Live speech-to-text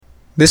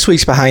This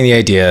week's Behind the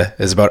Idea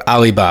is about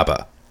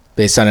Alibaba,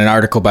 based on an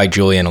article by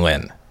Julian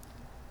Lin.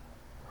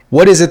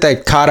 What is it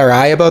that caught our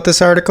eye about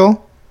this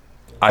article?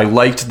 I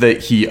liked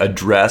that he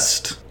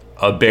addressed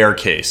a bear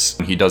case.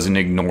 He doesn't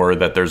ignore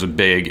that there's a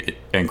big,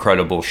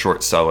 incredible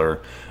short seller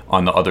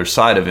on the other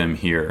side of him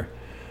here.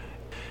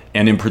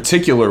 And in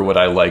particular, what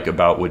I like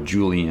about what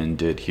Julian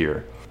did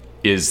here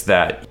is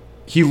that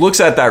he looks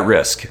at that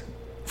risk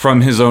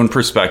from his own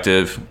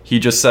perspective. He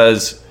just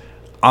says,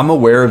 I'm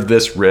aware of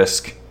this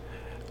risk.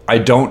 I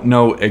don't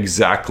know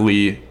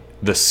exactly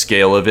the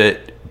scale of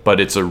it, but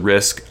it's a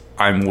risk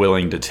I'm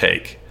willing to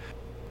take.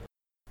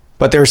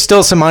 But there are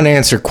still some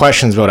unanswered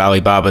questions about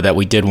Alibaba that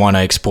we did want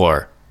to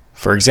explore.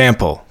 For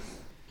example,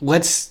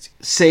 let's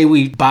say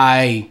we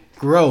buy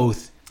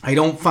growth. I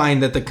don't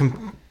find that the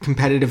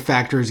competitive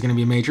factor is going to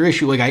be a major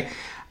issue. I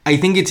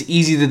think it's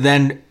easy to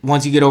then,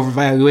 once you get over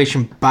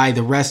valuation, buy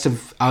the rest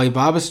of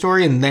Alibaba's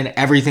story, and then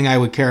everything I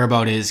would care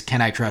about is,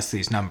 can I trust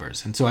these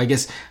numbers? And so I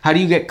guess, how do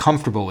you get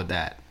comfortable with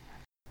that?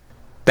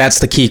 That's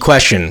the key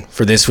question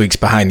for this week's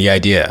Behind the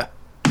Idea.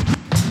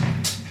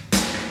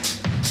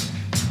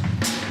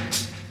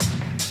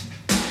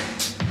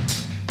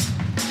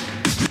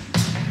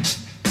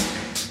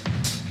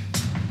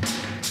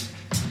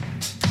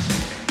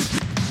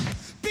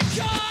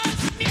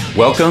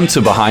 Welcome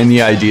to Behind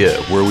the Idea,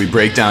 where we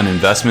break down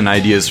investment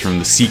ideas from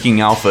the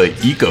Seeking Alpha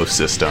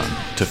ecosystem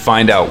to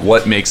find out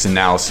what makes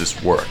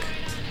analysis work.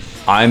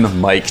 I'm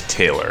Mike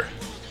Taylor.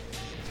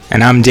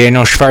 And I'm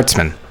Daniel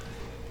Schwartzman.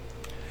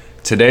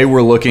 Today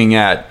we're looking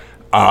at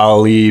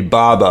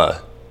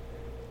Alibaba,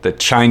 the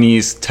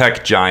Chinese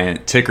tech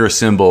giant, ticker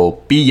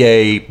symbol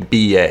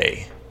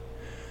BABA.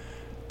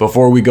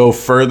 Before we go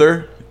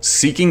further,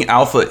 Seeking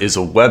Alpha is a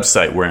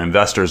website where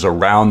investors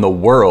around the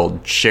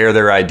world share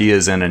their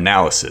ideas and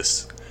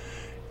analysis.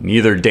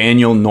 Neither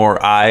Daniel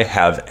nor I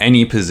have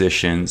any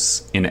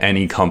positions in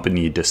any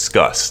company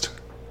discussed.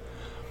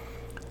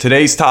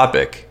 Today's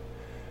topic,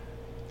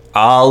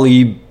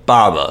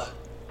 Alibaba.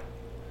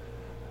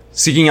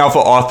 Seeking Alpha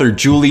author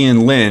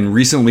Julian Lin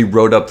recently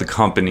wrote up the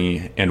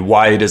company and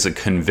why it is a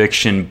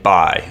conviction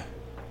buy.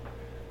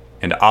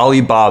 And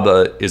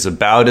Alibaba is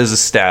about as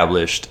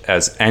established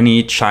as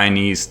any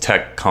Chinese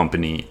tech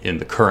company in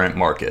the current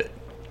market.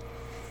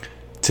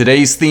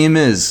 Today's theme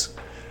is,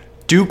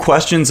 do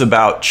questions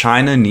about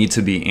China need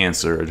to be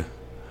answered?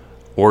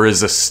 Or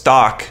is a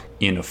stock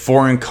in a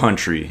foreign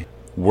country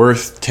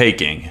worth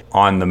taking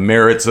on the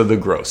merits of the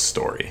growth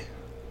story?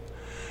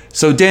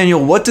 So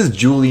Daniel, what does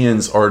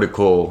Julian's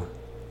article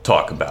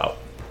talk about?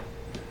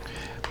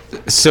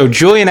 So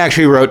Julian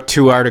actually wrote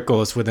 2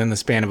 articles within the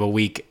span of a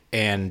week,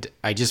 and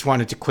I just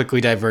wanted to quickly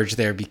diverge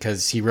there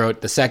because he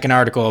wrote the second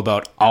article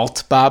about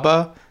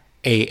Alibaba,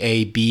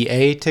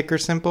 AABA ticker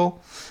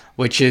symbol,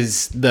 which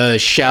is the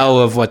shell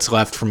of what's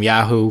left from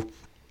Yahoo.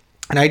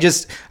 And I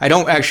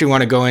don't actually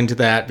want to go into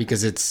that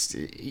because it's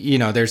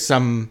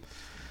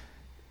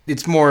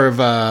more of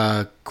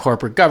a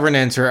corporate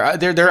governance, or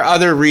there are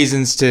other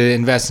reasons to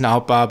invest in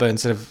Alibaba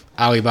instead of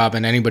Alibaba,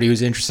 and anybody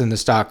who's interested in the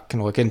stock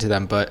can look into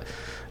them. But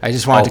I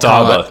just wanted to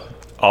call out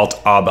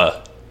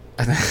Alibaba.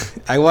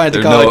 I wanted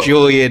to call out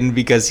Julian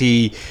because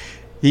he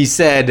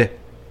said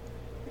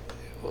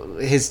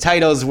his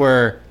titles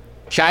were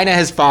China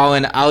has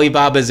fallen,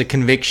 Alibaba is a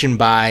conviction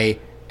buy,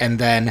 and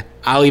then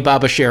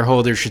Alibaba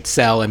shareholders should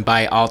sell and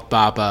buy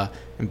Alibaba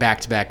in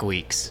back-to-back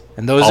weeks.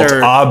 And those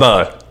are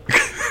Alibaba.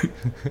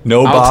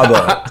 No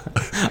Baba.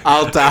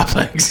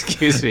 Alibaba,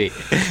 excuse me.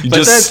 You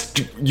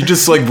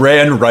just like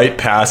ran right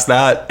past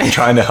that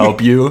trying to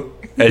help you,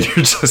 and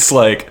you're just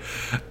like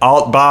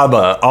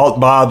Alibaba,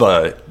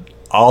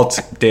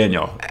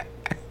 Daniel,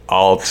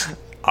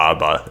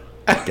 Alibaba.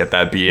 Get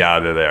that B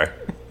out of there.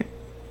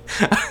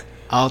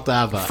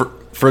 Alibaba.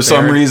 For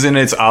some reason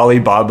it's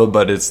Alibaba,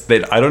 but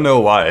I don't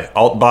know why.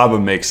 Alibaba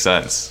makes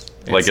sense.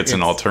 It's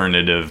an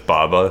alternative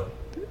Baba.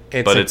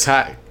 It's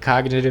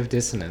cognitive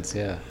dissonance,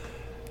 yeah.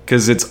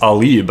 Because it's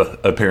Alib,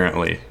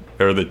 apparently.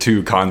 Or the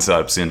 2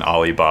 concepts in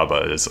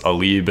Alibaba is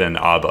Alib and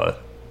Abba.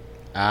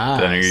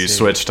 Then you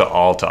switch to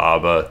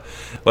Abba.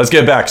 Let's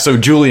get back. So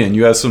Julian,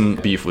 you have some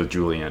beef with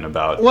Julian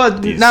about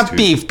not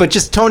beef, but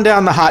just tone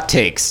down the hot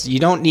takes. You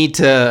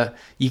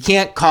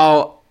can't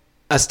call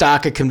a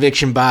stock a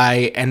conviction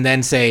buy and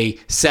then say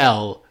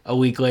sell a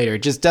week later.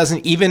 It just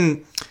doesn't,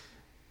 even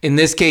in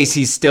this case,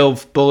 he's still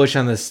bullish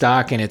on the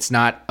stock and it's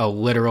not a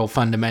literal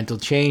fundamental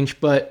change,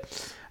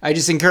 but I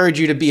just encourage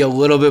you to be a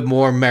little bit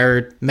more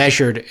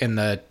measured in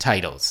the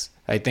titles.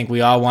 I think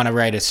we all want to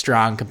write a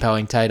strong,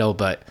 compelling title,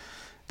 but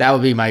that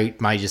would be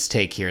my just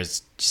take here,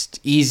 is just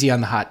easy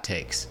on the hot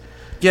takes.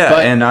 Yeah,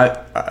 and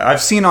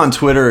I've seen on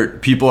Twitter,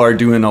 people are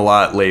doing a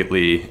lot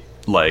lately,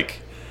 like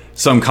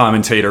some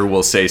commentator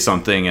will say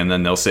something and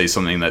then they'll say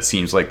something that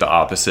seems like the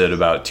opposite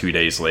about 2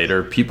 days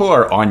later. People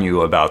are on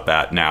you about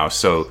that now.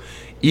 So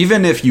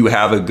even if you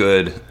have a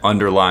good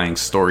underlying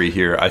story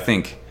here, I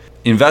think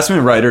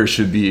investment writers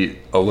should be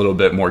a little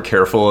bit more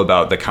careful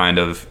about the kind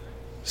of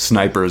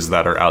snipers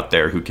that are out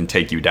there who can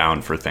take you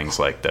down for things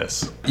like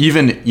this.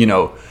 Even,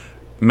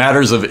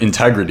 matters of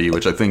integrity,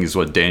 which I think is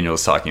what Daniel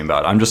is talking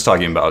about. I'm just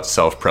talking about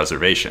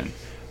self-preservation.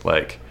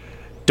 Like,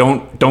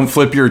 don't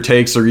flip your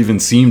takes or even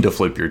seem to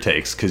flip your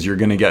takes, because you're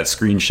going to get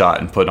screenshot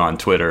and put on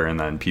Twitter, and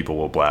then people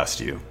will blast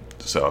you.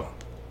 So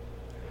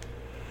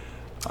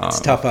it's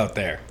tough out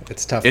there.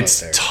 It's tough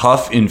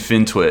in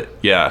FinTwit.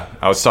 Yeah,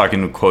 I was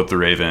talking to Quote the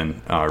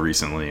Raven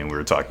recently, and we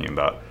were talking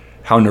about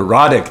how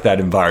neurotic that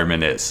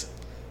environment is,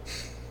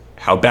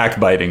 how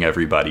backbiting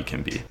everybody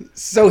can be.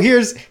 So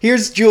here's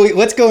Julian.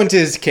 Let's go into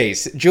his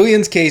case.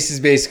 Julian's case is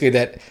basically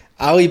that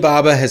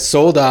Alibaba has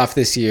sold off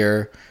this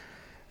year,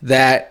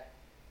 that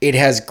it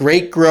has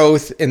great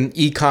growth in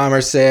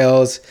e-commerce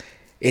sales,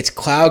 its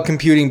cloud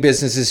computing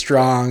business is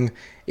strong,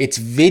 its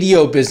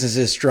video business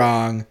is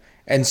strong,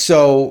 and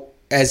so,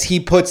 as he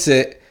puts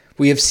it,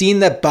 we have seen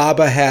that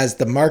Baba has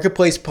the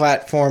marketplace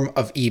platform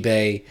of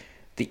eBay,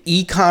 the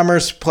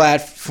e-commerce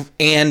platform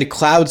and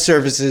cloud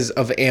services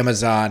of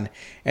Amazon,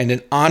 and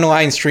an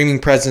online streaming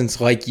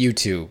presence like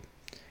YouTube.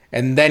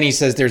 And then he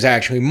says there's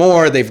actually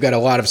more. They've got a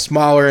lot of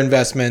smaller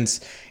investments,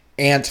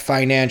 Ant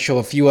Financial,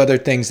 a few other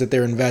things that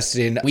they're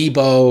invested in.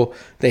 Weibo,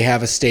 they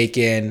have a stake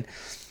in.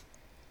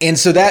 And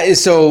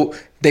so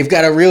they've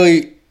got a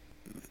really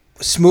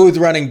smooth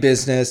running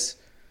business.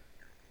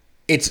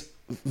 It's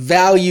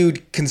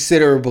valued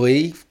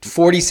considerably,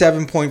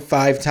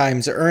 47.5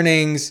 times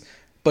earnings,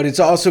 but it's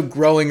also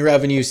growing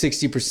revenue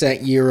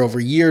 60% year over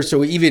year.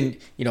 So even,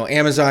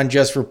 Amazon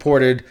just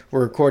reported,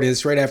 we're recording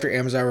this right after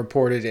Amazon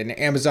reported, and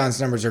Amazon's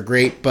numbers are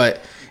great, but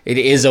it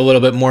is a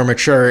little bit more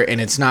mature,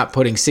 and it's not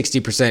putting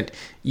 60%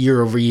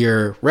 year over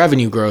year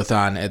revenue growth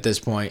on at this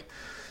point.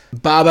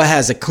 Baba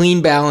has a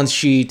clean balance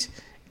sheet.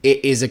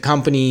 It is a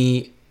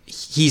company,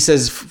 he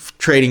says,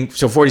 trading,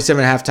 so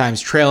 47.5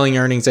 times trailing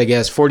earnings, I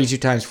guess, 42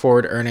 times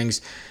forward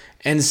earnings.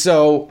 And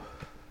so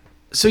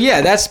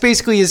yeah, that's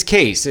basically his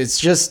case.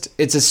 It's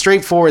a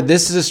straightforward,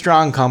 this is a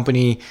strong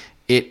company.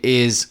 It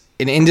is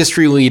an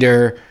industry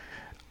leader.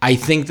 I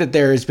think that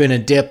there has been a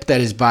dip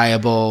that is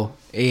viable,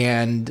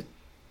 and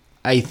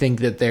I think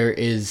that there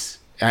is,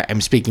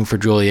 I'm speaking for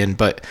Julian,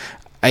 but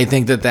I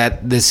think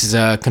that this is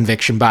a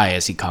conviction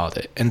bias, he called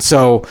it. And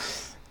so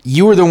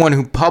you were the one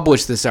who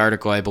published this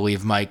article, I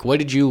believe, Mike. What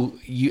did you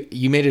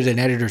made it an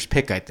editor's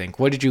pick, I think.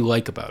 What did you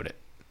like about it?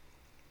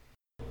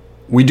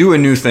 We do a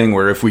new thing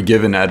where if we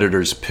give an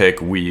editor's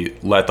pick, we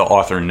let the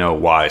author know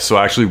why. So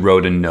I actually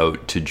wrote a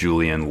note to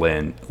Julian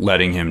Lin,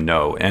 letting him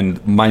know.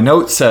 And my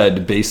note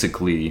said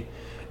basically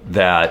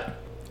that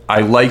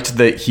I liked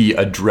that he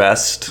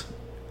addressed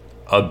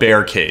a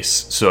bear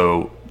case.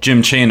 So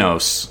Jim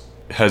Chanos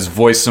has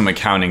voiced some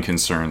accounting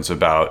concerns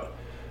about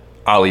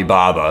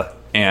Alibaba,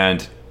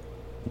 and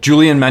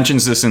Julian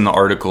mentions this in the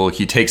article.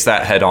 He takes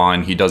that head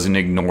on. He doesn't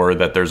ignore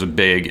that there's a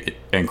big,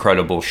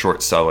 incredible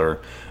short seller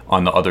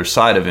on the other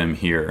side of him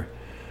here.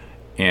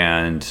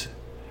 And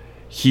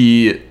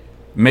he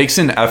makes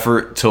an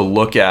effort to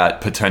look at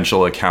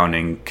potential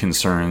accounting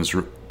concerns,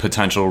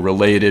 potential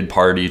related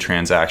party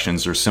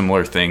transactions, or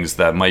similar things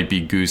that might be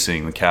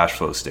goosing the cash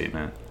flow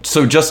statement.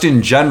 So just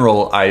in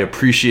general, I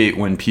appreciate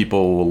when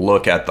people will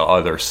look at the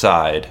other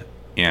side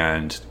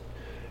and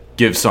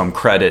give some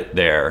credit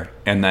there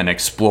and then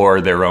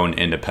explore their own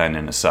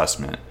independent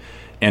assessment.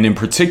 And in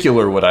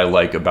particular, what I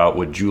like about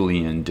what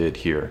Julian did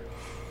here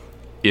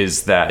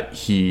is that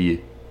he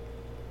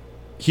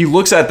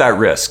looks at that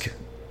risk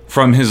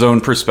from his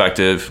own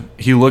perspective.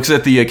 He looks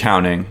at the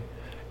accounting,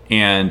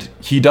 and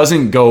he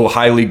doesn't go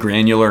highly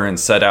granular and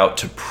set out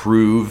to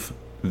prove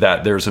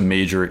that there's a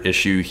major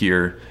issue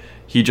here.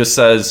 He just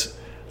says,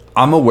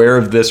 I'm aware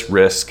of this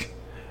risk.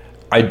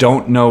 I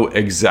don't know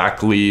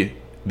exactly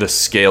the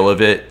scale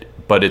of it,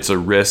 but it's a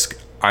risk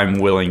I'm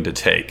willing to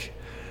take.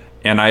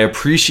 And I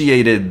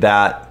appreciated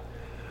that.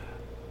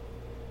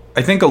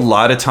 I think a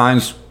lot of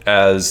times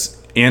as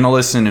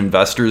analysts and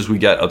investors, we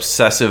get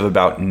obsessive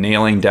about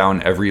nailing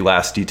down every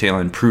last detail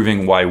and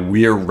proving why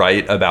we're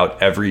right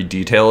about every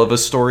detail of a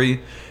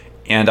story.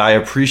 And I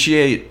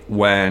appreciate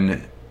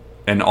when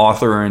an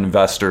author or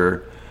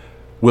investor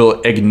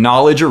will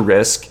acknowledge a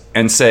risk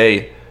and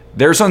say,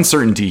 there's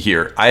uncertainty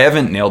here. I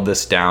haven't nailed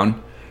this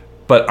down,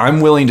 but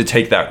I'm willing to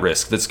take that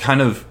risk. That's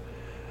kind of,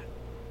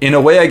 in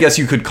a way, I guess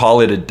you could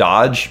call it a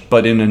dodge,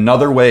 but in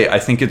another way, I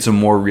think it's a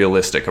more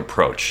realistic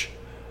approach.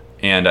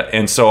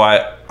 And so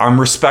I'm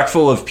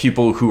respectful of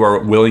people who are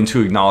willing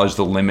to acknowledge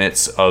the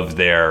limits of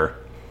their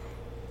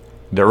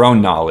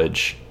own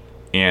knowledge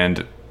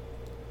and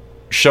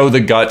show the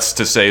guts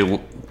to say,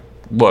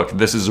 look,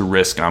 this is a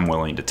risk I'm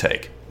willing to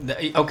take.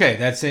 Okay,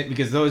 that's it,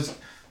 because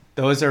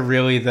those are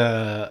really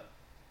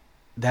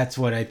that's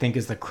what I think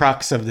is the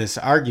crux of this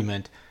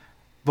argument.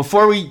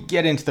 Before we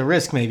get into the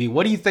risk, maybe,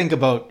 what do you think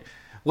about,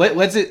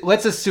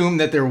 let's assume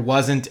that there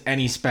wasn't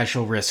any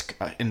special risk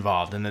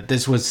involved and that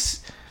this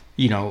was,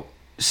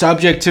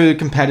 subject to a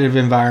competitive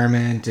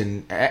environment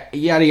and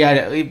yada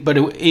yada, but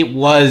it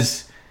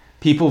was,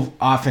 people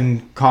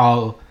often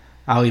call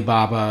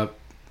Alibaba,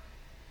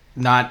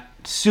 not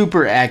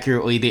super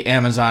accurately, the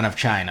Amazon of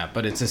China,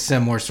 but it's a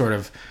similar sort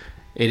of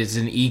It is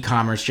an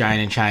e-commerce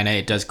giant in China.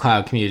 It does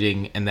cloud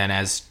computing, and then,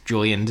 as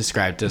Julian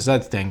described, does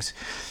other things.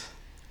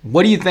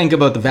 What do you think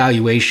about the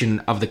valuation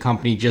of the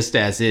company just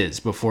as is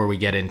before we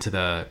get into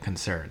the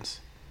concerns?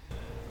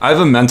 I have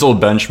a mental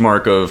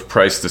benchmark of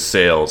price to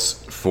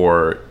sales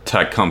for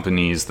tech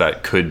companies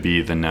that could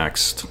be the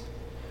next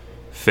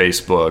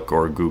Facebook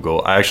or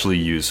Google. I actually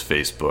use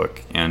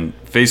Facebook, and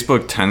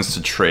Facebook tends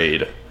to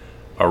trade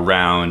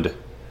around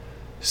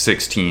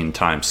 16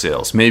 times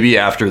sales. Maybe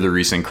after the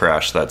recent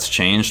crash that's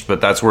changed, but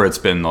that's where it's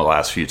been the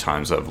last few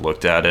times I've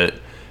looked at it,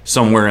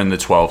 somewhere in the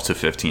 12 to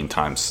 15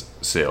 times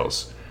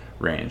sales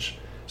range.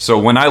 So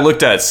when I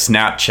looked at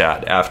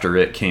Snapchat after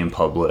it came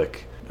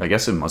public, I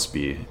guess it must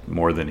be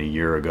more than a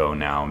year ago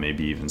now,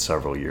 maybe even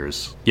several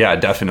years. Yeah,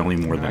 definitely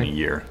more than a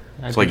year.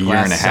 It's like a year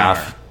and a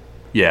half.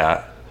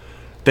 Yeah.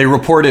 They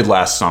reported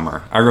last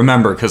summer. I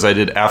remember because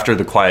after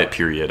the quiet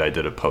period, I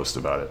did a post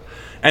about it.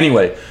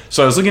 Anyway,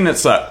 so I was looking at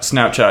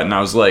Snapchat and I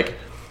was like,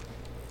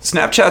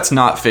 Snapchat's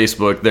not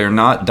Facebook. They're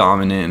not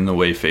dominant in the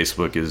way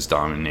Facebook is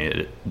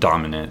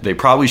dominant. They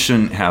probably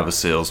shouldn't have a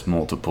sales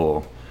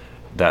multiple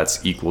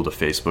that's equal to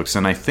Facebook's.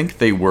 And I think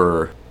they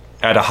were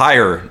at a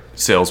higher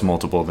sales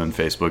multiple than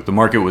Facebook. The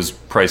market was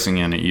pricing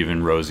in an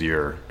even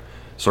rosier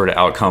sort of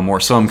outcome or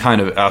some kind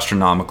of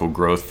astronomical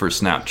growth for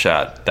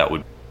Snapchat that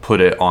would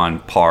put it on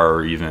par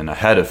or even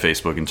ahead of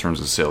Facebook in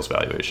terms of sales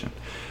valuation.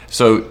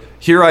 So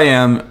here I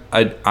am.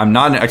 I'm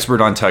not an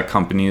expert on tech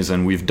companies,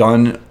 and we've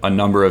done a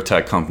number of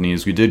tech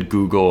companies. We did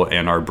Google,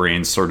 and our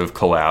brains sort of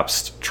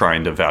collapsed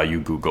trying to value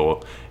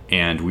Google.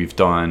 And we've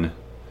done,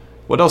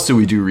 what else did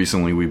we do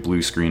recently? We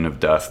blue screen of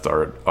death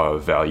our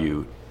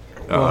value.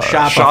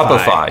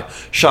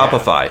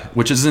 Shopify, yeah.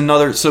 Which is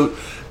another. So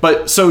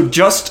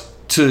just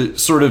to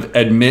sort of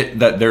admit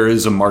that there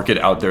is a market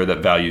out there that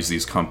values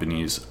these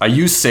companies. I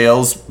use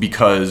sales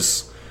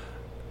because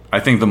I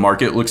think the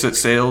market looks at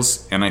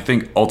sales, and I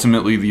think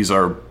ultimately these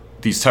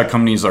tech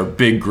companies are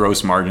big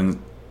gross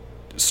margin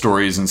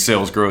stories, and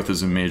sales growth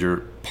is a major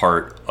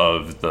part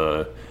of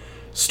the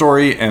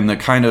story, and the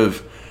kind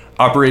of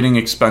operating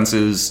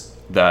expenses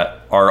that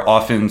are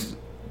often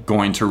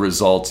going to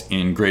result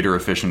in greater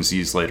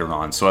efficiencies later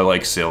on. So I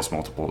like sales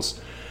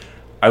multiples.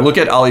 I look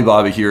at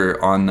Alibaba here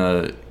on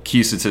the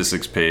key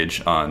statistics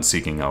page on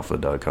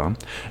seekingalpha.com,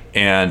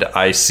 and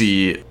I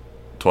see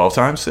 12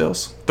 times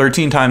sales,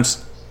 13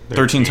 times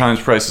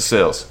price of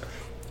sales.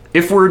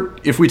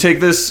 If we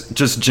take this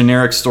just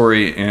generic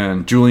story,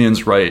 and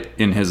Julian's right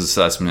in his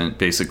assessment,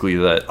 basically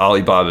that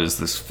Alibaba is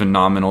this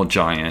phenomenal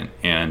giant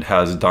and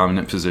has a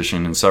dominant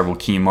position in several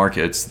key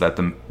markets that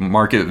the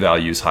market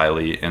values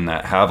highly and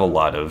that have a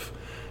lot of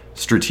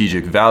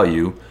strategic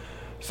value,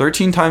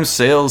 13 times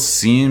sales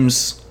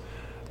seems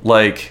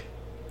like,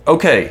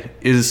 okay,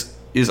 is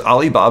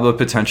Alibaba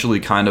potentially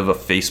kind of a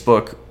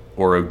Facebook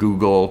or a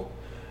Google,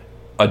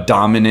 a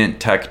dominant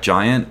tech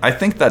giant? I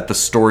think that the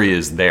story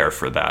is there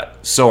for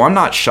that. So I'm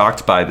not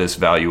shocked by this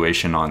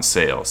valuation on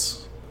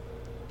sales.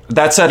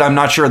 That said, I'm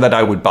not sure that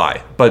I would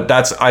buy, but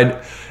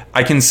I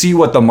can see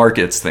what the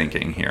market's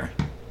thinking here.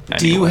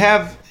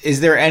 Anyway.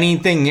 Is there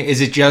anything,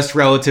 is it just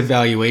relative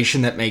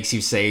valuation that makes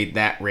you say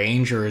that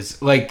range? Or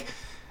is, like,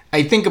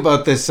 I think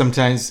about this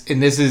sometimes, and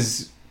this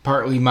is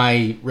partly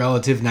my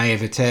relative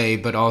naivete,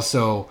 but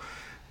also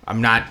I'm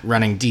not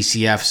running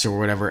DCFs or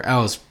whatever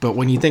else. But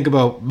when you think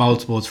about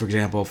multiples, for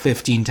example,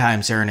 15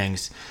 times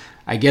earnings,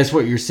 I guess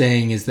what you're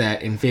saying is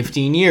that in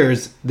 15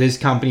 years, this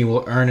company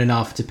will earn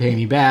enough to pay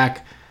me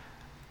back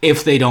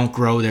if they don't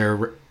grow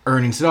their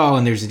earnings at all,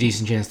 and there's a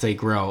decent chance they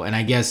grow. And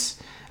I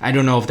guess, I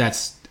don't know if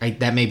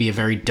that may be a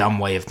very dumb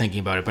way of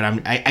thinking about it, but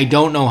I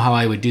don't know how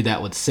I would do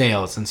that with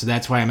sales. And so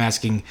that's why I'm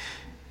asking,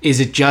 is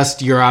it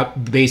just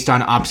based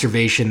on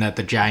observation that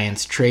the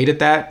giants trade at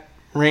that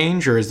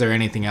range, or is there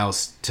anything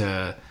else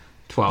to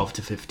 12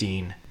 to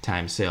 15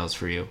 times sales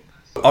for you?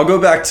 I'll go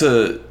back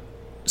to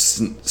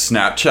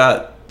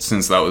Snapchat,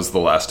 since that was the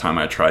last time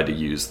I tried to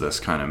use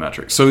this kind of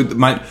metric. So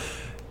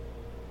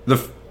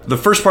the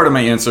first part of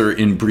my answer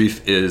in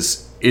brief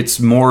is this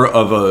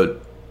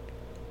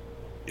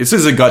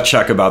is a gut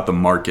check about the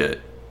market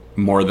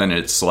more than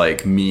it's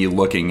like me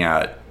looking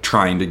at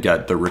trying to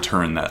get the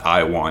return that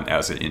I want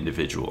as an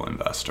individual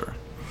investor.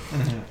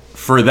 Mm-hmm.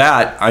 For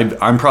that,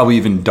 I'm probably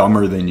even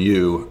dumber than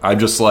you. I'm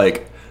just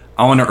like,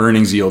 I want an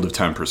earnings yield of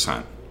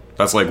 10%.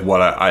 That's like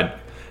what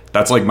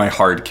that's like my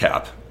hard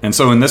cap. And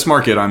so in this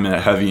market, I'm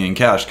heavy in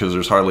cash because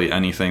there's hardly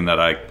anything that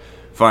I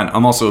find.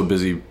 I'm also a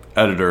busy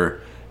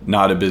editor,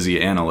 not a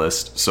busy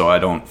analyst, so I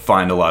don't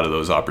find a lot of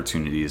those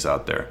opportunities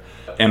out there.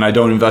 And I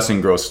don't invest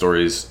in growth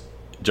stories,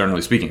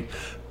 generally speaking.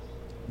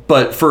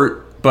 But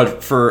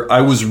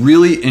I was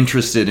really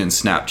interested in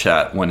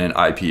Snapchat when it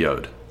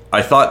IPO'd.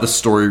 I thought the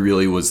story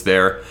really was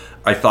there.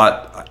 I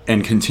thought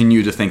and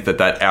continue to think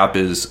that app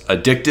is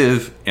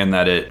addictive and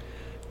that it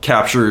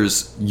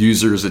captures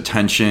users'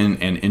 attention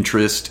and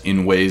interest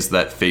in ways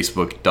that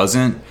Facebook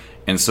doesn't.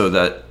 And so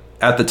that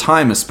at the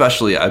time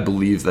especially, I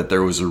believe that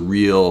there was a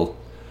real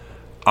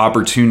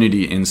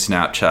opportunity in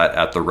Snapchat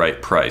at the right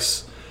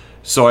price.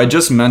 So I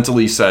just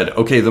mentally said,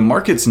 okay, the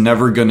market's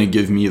never going to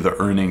give me the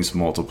earnings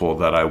multiple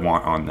that I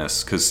want on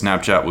this, because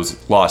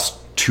Snapchat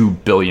lost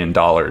 $2 billion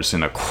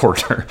in a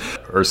quarter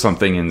or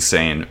something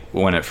insane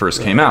when it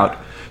first came out.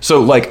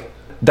 So like,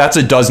 that's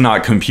a does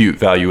not compute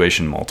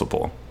valuation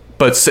multiple.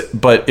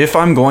 But if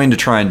I'm going to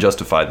try and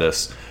justify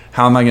this,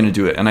 how am I going to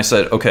do it? And I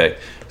said, okay,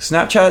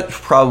 Snapchat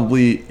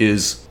probably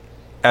is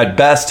at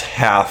best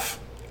half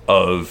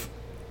of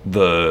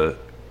the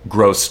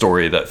growth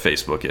story that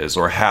Facebook is,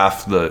 or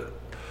half the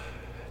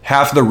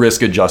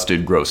risk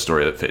adjusted growth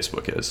story that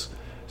Facebook is.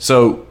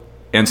 So,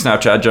 and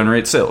Snapchat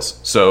generates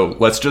sales. So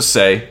let's just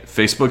say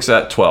Facebook's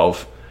at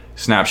 12,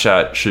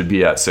 Snapchat should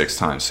be at 6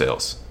 times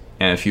sales.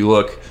 And if you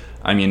look,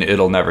 I mean,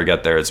 it'll never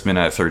get there. It's been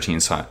at 13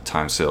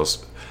 times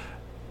sales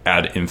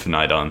ad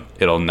infinitum.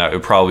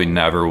 It probably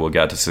never will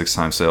get to 6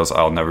 times sales.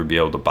 I'll never be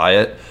able to buy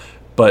it.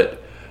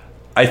 But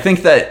I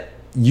think that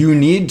you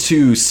need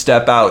to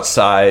step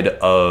outside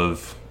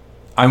of,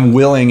 I'm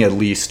willing at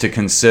least to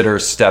consider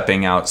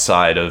stepping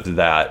outside of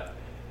that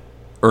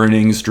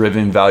earnings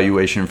driven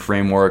valuation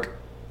framework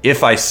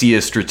if I see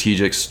a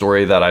strategic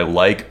story that I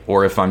like,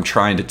 or if I'm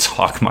trying to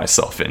talk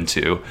myself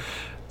into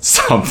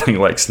something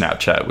like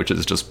Snapchat, which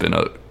has just been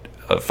a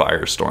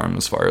firestorm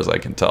as far as I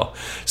can tell.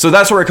 So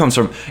that's where it comes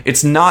from.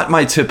 It's not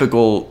my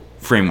typical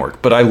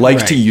framework, but I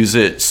like to use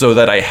it so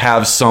that I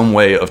have some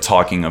way of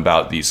talking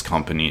about these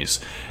companies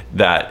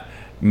that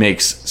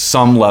makes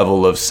some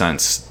level of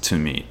sense to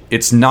me.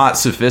 It's not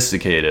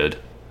sophisticated,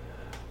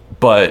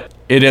 but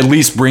it at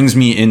least brings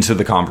me into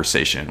the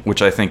conversation,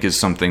 which I think is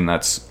something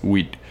that's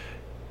we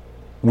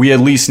at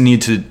least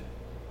need to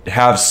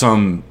have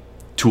some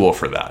tool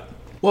for that.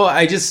 Well,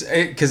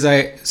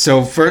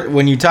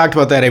 when you talked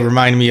about that, it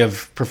reminded me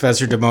of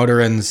Professor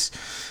Damodaran's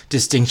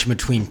distinction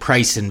between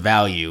price and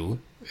value.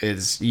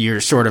 Is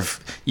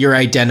you're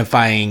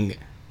identifying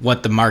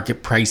what the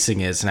market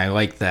pricing is, and I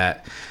like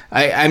that.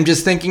 I'm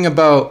just thinking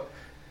about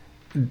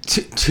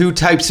two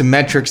types of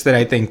metrics that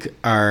I think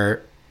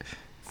are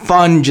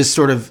fun. Just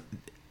sort of,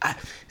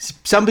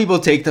 some people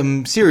take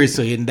them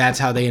seriously, and that's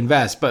how they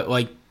invest. But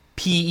like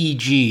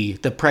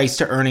PEG, the price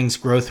to earnings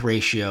growth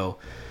ratio,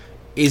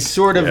 is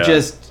sort of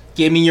just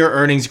give me your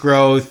earnings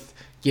growth,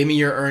 give me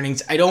your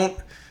earnings.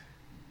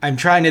 I'm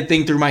trying to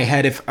think through my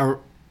head if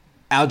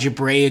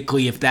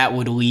algebraically if that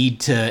would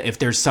lead to, if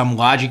there's some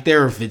logic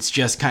there, or if it's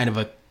just kind of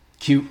a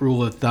cute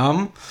rule of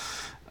thumb.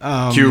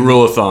 Cute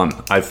rule of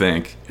thumb, I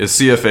think. A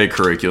CFA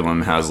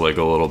curriculum has like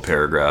a little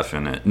paragraph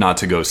in it. Not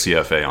to go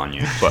CFA on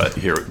you, but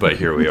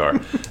here we are.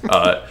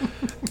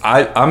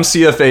 I'm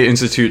CFA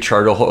Institute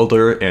charter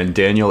holder, and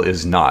Daniel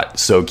is not.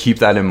 So keep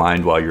that in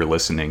mind while you're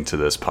listening to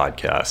this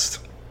podcast.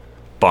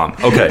 Bomb.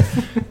 Okay.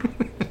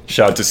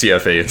 Shout out to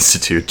CFA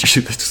Institute.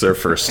 It's their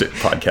first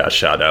podcast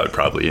shout out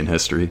probably in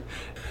history.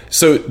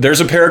 So there's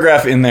a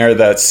paragraph in there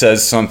that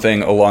says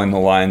something along the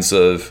lines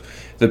of,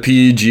 the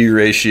PEG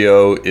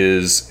ratio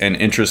is an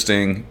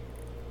interesting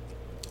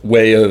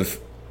way of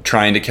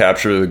trying to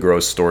capture the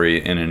growth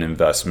story in an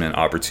investment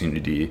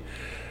opportunity,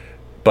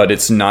 but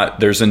it's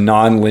not, there's a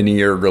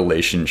non-linear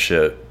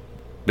relationship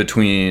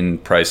between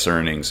price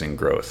earnings and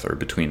growth, or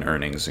between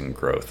earnings and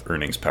growth,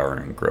 earnings power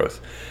and growth,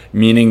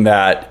 meaning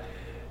that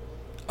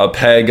a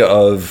peg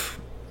of,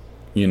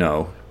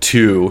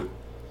 2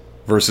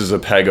 versus a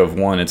peg of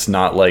 1, it's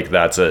not like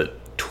that's a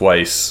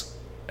twice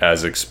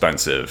as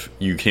expensive.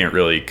 You can't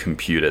really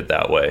compute it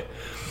that way,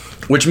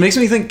 which makes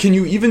me think,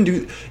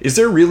 is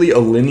there really a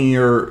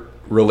linear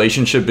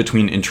relationship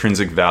between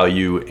intrinsic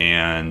value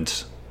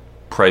and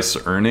price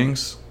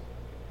earnings?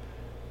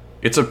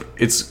 It's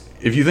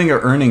if you think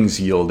of earnings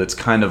yield, it's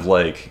kind of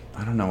like,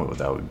 I don't know what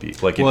that would be,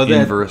 like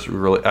inverse,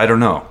 I don't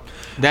know.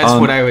 That's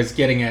what I was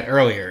getting at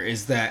earlier,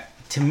 is that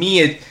to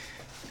me,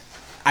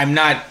 I'm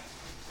not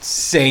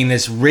saying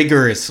this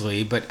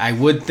rigorously, but I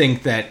would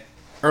think that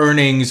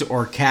earnings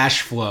or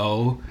cash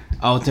flow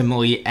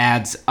ultimately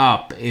adds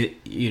up.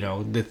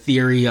 The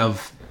theory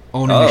of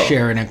owning a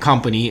share in a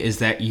company is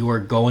that you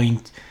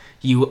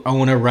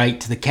own a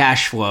right to the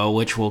cash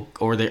flow,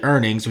 or the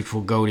earnings, which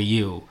will go to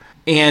you.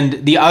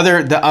 And the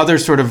other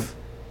sort of,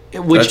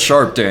 that's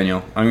sharp,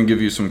 Daniel. I'm gonna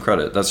give you some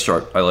credit. That's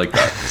sharp. I like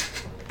that.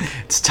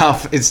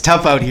 It's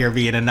tough out here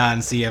being a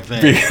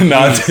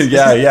non-CFA.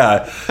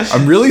 Yeah.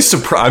 I'm really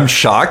surprised. I'm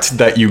shocked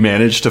that you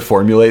managed to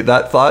formulate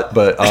that thought,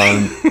 but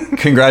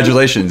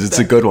congratulations. It's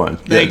a good one.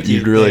 Thank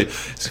you. Really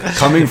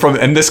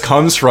this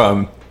comes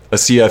from a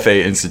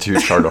CFA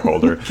Institute charter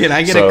holder. Can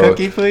I get a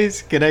cookie,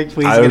 please? Can I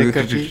please get a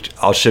cookie?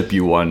 I'll ship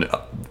you one.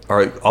 All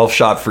right, I'll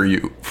shop for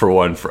you for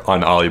one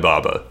on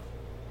Alibaba.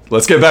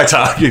 Let's get back to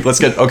hockey.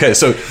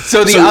 So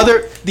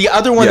the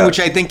other one, which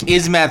I think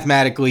is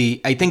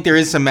mathematically, I think there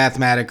is some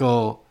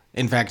mathematical,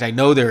 in fact, I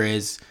know there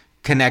is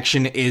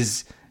connection,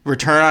 is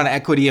return on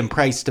equity and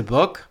price to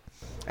book.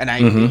 And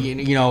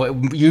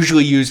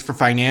usually used for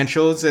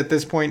financials at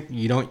this point.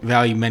 You don't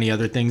value many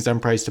other things on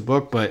price to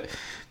book, but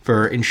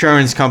for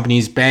insurance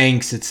companies,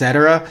 banks,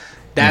 etc.,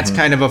 that's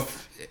kind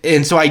of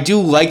and so I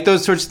do like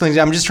those sorts of things.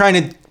 I'm just trying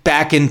to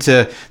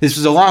this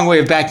was a long way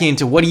of backing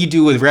into what do you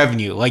do with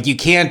revenue? Like you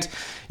can't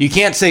you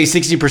can't say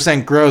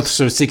 60% growth,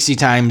 so 60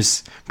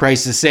 times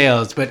price to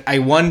sales. But I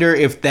wonder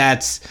if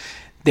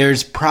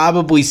there's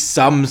probably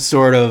some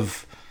sort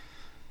of,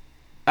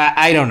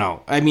 I don't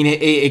know. I mean,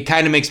 it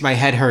kind of makes my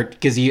head hurt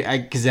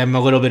because I'm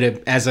a little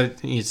bit as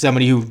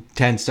somebody who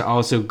tends to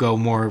also go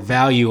more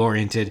value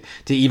oriented,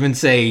 to even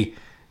say,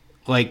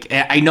 like,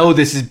 I know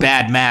this is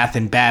bad math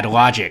and bad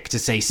logic to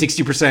say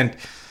 60%.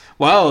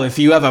 Well, if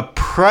you have a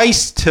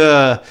price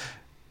to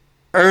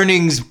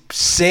earnings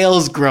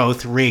sales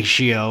growth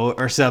ratio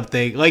or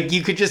something, like,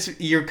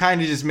 you're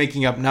kind of just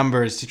making up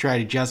numbers to try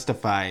to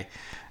justify.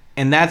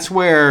 And that's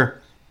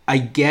where I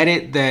get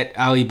it that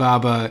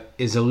Alibaba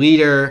is a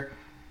leader.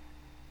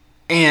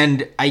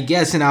 And I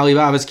guess in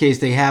Alibaba's case,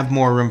 they have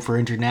more room for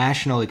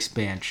international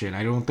expansion.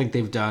 I don't think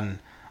they've done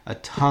a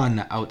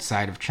ton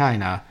outside of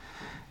China.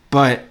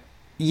 But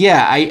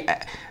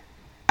yeah,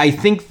 I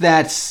think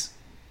that's,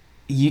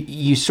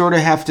 you sort of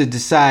have to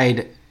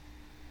decide,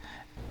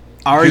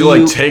 are you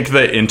like take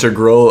the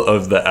integral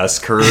of the S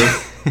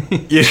curve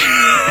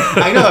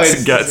I know,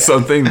 to get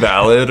something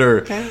valid,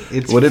 or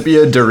would it be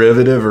a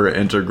derivative or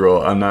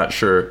integral? I'm not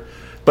sure.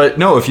 But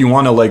no, if you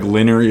want to like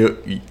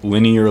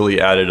linearly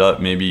add it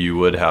up, maybe you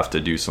would have to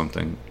do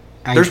something.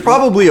 There's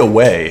probably a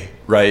way,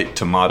 right,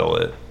 to model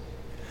it.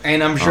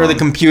 And I'm sure the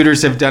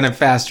computers have done it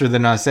faster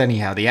than us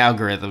anyhow, the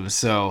algorithms.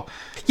 So,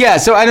 yeah,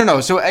 so I don't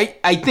know. So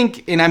I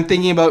think, and I'm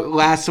thinking about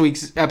last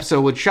week's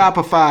episode with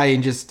Shopify,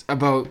 and just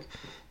about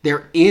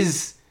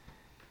there's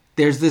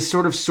this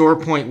sort of sore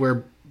point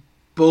where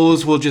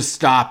bulls will just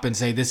stop and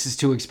say, this is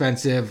too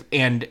expensive,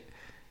 bears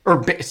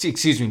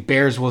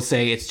will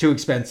say it's too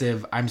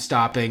expensive, I'm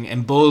stopping,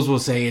 and bulls will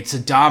say it's a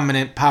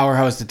dominant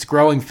powerhouse that's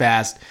growing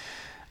fast.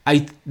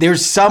 There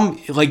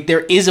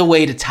is a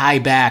way to tie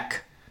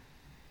back,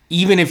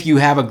 even if you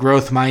have a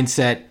growth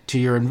mindset to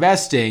your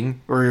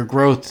investing, or your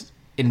growth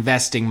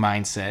investing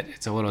mindset.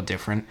 It's a little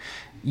different.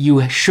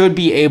 You should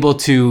be able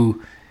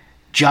to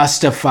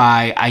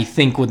justify, I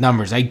think, with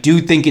numbers. I do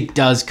think it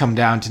does come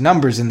down to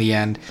numbers in the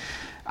end.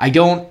 I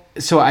don't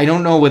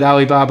know with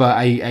Alibaba.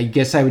 I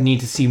guess I would need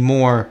to see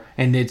more,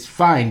 and it's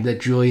fine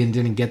that Julian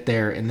didn't get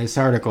there in this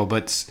article.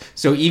 But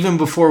so even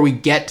before we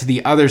get to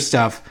the other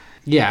stuff,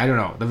 yeah, I don't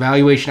know. The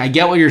valuation, I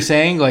get what you're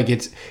saying. Like,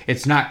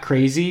 it's not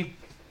crazy.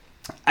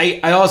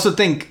 I also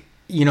think,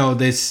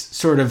 this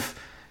sort of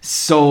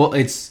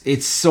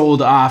it's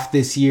sold off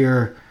this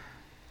year.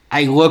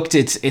 I looked,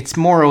 it's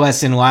more or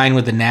less in line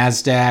with the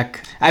NASDAQ.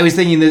 I was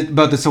thinking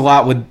about this a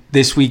lot with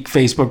this week,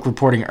 Facebook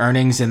reporting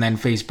earnings, and then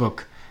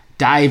Facebook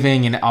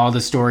diving and all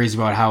the stories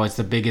about how it's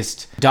the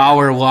biggest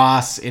dollar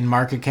loss in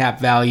market cap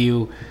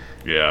value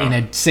in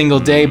a single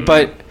day.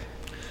 But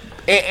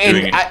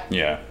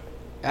I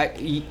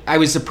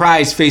was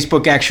surprised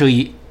Facebook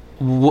actually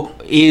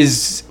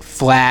is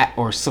flat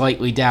or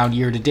slightly down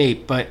year to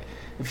date. But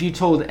if you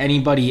told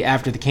anybody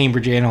after the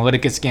Cambridge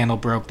Analytica scandal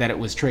broke that it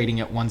was trading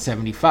at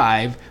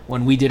 175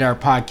 when we did our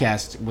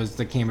podcast was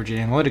the Cambridge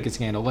Analytica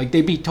scandal, like,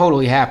 they'd be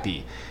totally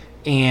happy.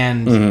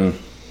 And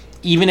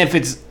even if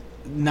it's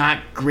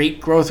not great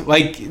growth,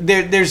 like,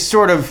 there's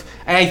sort of,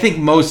 and I think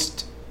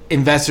most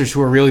investors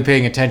who are really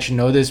paying attention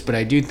know this, but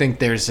I do think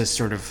there's this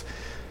sort of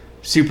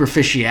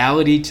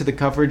superficiality to the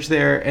coverage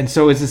there. And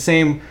so it's the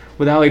same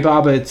with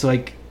Alibaba. It's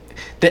like,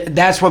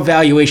 that's what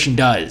valuation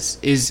does,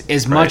 is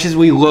as much as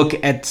we look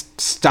at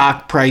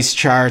stock price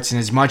charts, and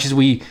as much as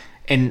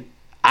and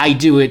I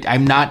do it,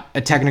 I'm not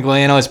a technical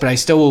analyst, but I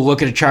still will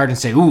look at a chart and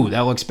say, ooh,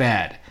 that looks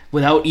bad,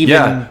 without even...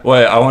 Yeah,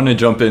 well, I want to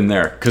jump in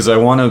there, because I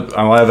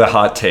have a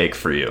hot take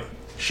for you.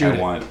 Shoot.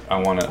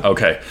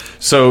 Okay.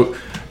 So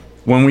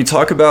when we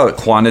talk about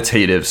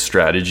quantitative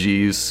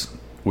strategies,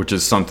 which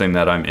is something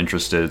that I'm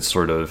interested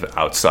sort of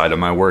outside of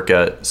my work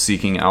at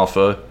Seeking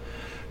Alpha,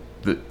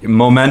 the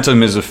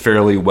momentum is a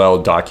fairly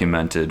well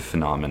documented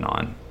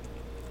phenomenon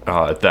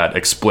that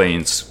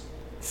explains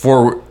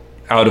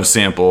out of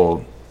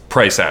sample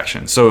price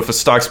action. So if a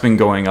stock's been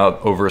going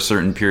up over a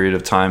certain period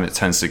of time, it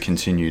tends to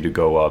continue to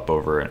go up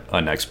over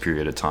a next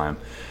period of time.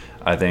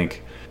 I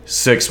think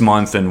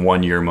 6-month and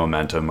 1-year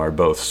momentum are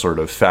both sort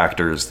of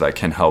factors that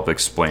can help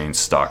explain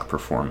stock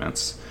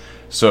performance.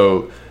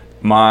 So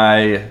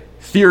my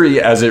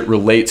theory as it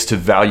relates to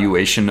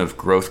valuation of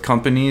growth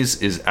companies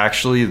is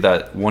actually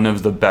that one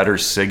of the better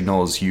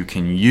signals you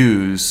can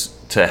use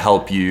to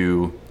help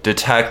you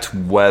detect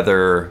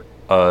whether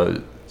a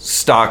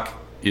stock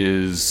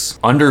is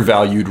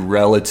undervalued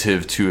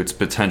relative to its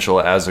potential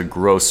as a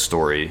growth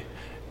story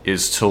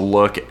is to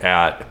look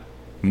at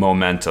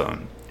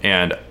momentum.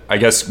 And I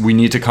guess we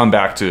need to come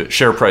back to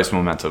share price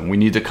momentum. We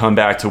need to come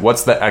back to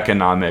what's the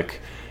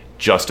economic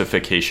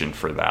justification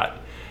for that,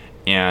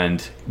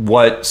 and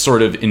what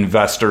sort of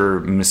investor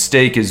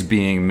mistake is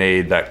being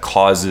made that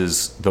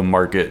causes the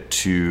market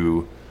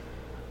to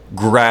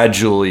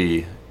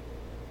gradually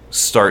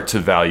start to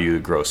value the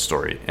growth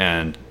story.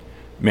 And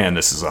man,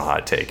 this is a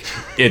hot take.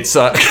 It's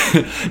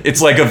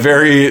it's like a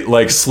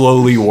very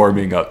slowly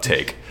warming up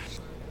take.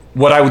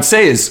 What I would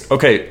say is,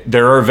 okay,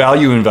 there are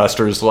value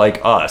investors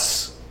like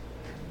us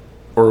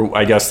or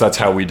I guess that's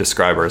how we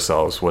describe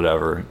ourselves,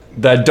 whatever,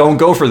 that don't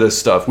go for this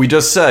stuff. We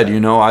just said,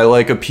 I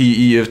like a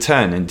PE of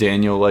 10 and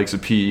Daniel likes a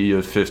PE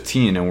of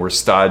 15, and we're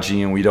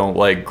stodgy and we don't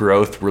like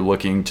growth. We're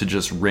looking to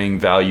just wring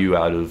value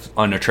out of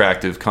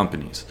unattractive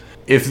companies.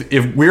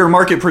 If we're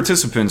market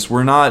participants,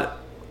 we're not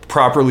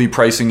properly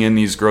pricing in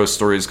these growth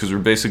stories because we're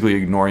basically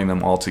ignoring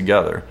them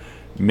altogether.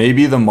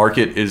 Maybe the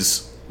market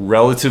is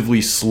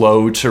relatively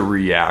slow to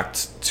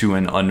react to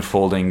an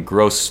unfolding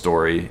growth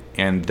story,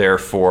 and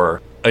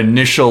therefore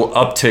initial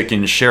uptick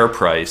in share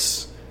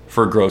price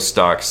for growth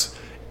stocks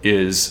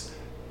is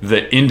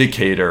the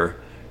indicator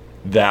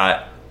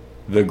that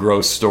the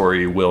growth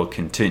story will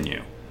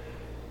continue.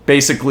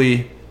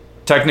 Basically,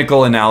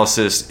 technical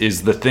analysis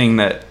is the thing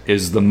that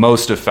is the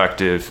most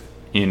effective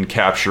in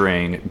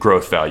capturing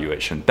growth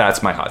valuation.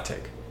 That's my hot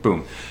take.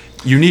 Boom.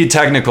 You need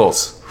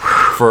technicals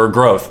for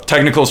growth.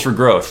 Technicals for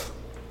growth.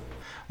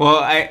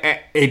 Well,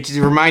 it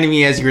reminded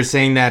me as you were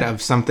saying that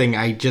of something.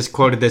 I just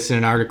quoted this in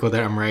an article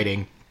that I'm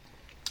writing.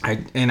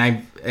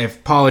 I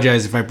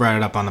apologize if I brought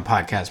it up on the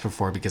podcast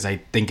before, because I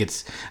think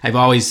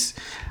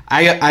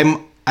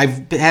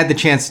I've had the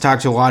chance to talk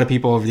to a lot of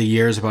people over the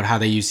years about how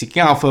they use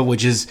Seeking Alpha,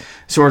 which is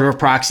sort of a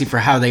proxy for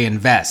how they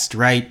invest,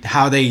 right?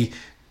 How they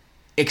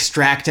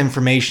extract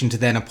information to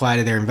then apply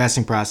to their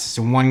investing process.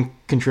 And one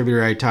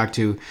contributor I talked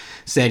to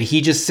said he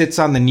just sits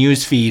on the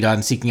news feed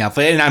on Seeking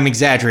Alpha, and I'm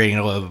exaggerating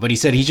a little bit, but he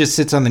said he just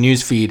sits on the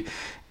news feed,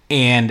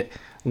 and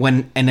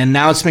when an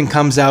announcement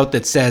comes out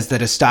that says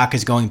that a stock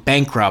is going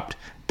bankrupt,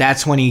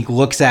 that's when he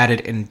looks at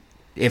it, and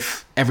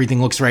if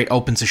everything looks right,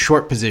 opens a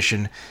short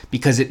position,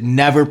 because it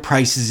never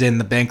prices in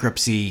the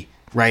bankruptcy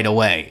right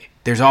away.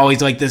 There's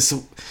always like this,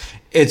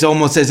 it's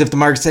almost as if the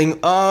market's saying,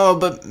 oh,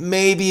 but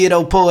maybe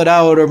it'll pull it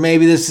out, or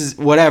maybe this is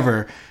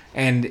whatever.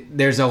 And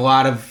there's a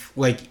lot of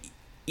like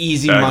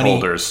easy bag money.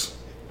 Holders.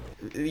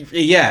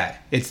 Yeah,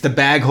 it's the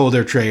bag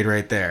holder trade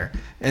right there.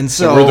 And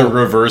so we're the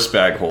reverse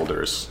bag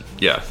holders.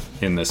 Yeah,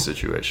 in this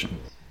situation.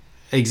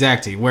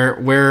 Exactly.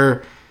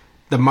 Where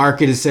the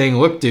market is saying,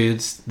 look,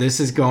 dudes, this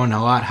is going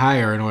a lot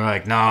higher. And we're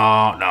like,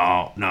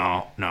 no.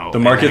 The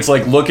market's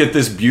like, look at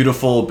this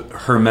beautiful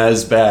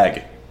Hermes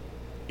bag.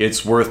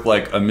 It's worth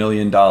like $1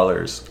 million.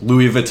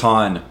 Louis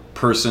Vuitton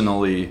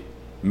personally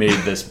made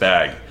this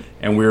bag,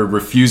 and we're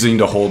refusing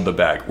to hold the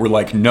bag. We're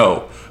like,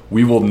 no,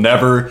 we will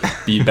never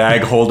be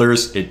bag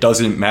holders. It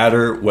doesn't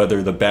matter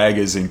whether the bag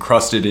is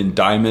encrusted in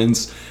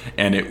diamonds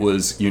and it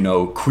was,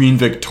 Queen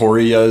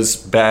Victoria's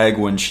bag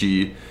when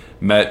she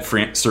met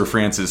Sir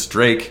Francis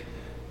Drake.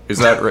 Is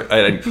that right?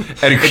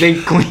 I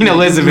think Queen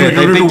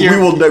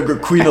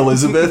Elizabeth. Queen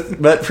Elizabeth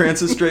met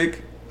Francis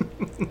Drake.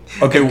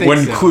 Okay,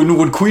 when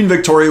Queen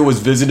Victoria was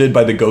visited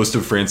by the ghost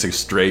of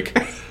Francis Drake,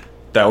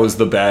 that was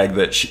the bag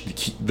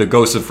that the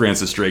ghost of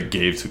Francis Drake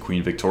gave to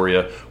Queen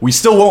Victoria. We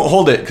still won't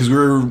hold it because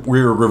we're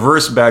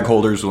reverse bag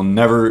holders. We'll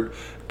never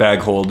bag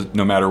hold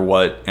no matter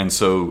what, and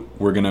so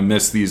we're gonna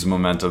miss these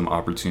momentum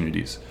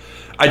opportunities.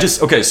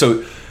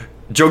 So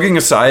joking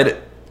aside,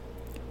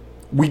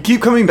 we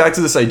keep coming back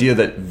to this idea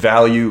that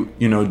value,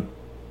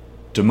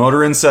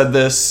 Damodaran said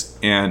this,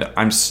 and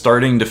I'm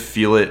starting to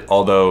feel it,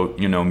 although,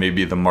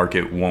 maybe the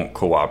market won't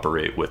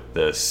cooperate with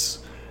this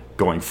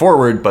going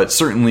forward, but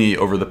certainly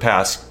over the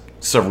past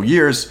several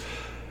years,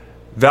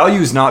 value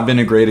has not been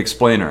a great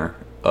explainer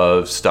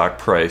of stock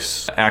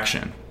price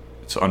action.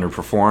 It's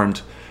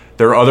underperformed.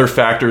 There are other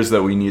factors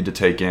that we need to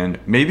take in.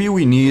 Maybe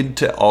we need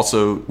to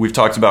also, we've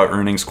talked about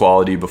earnings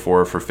quality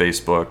before for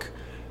Facebook.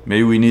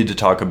 Maybe we need to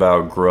talk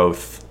about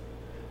growth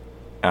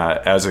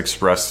as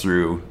expressed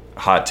through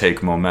hot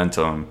take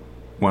momentum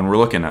when we're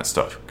looking at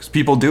stuff, because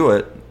people do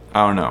it.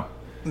 I don't know.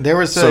 There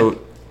was a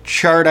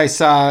chart I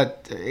saw.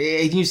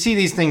 You see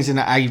these things, and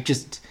I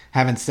just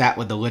haven't sat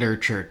with the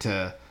literature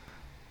to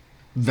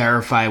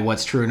verify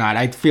what's true or not.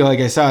 I feel like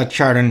I saw a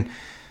chart on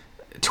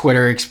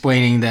Twitter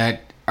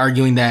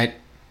arguing that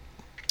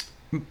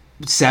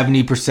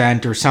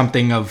 70% or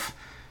something of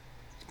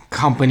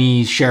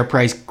company share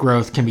price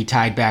growth can be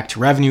tied back to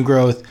revenue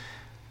growth.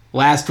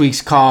 Last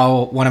week's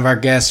call, one of our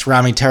guests,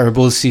 Rami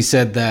Tarabusi,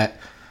 said that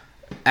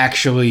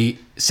actually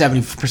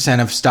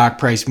 70% of stock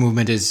price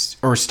movement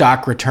or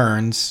stock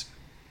returns,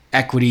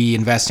 equity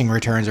investing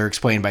returns, are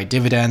explained by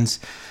dividends.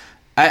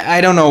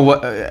 I don't know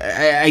what.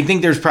 I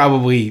think there's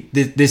probably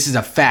this is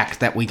a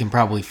fact that we can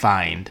probably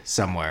find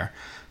somewhere,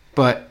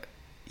 but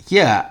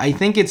yeah, I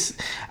think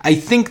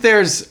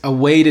there's a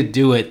way to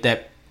do it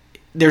that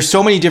there's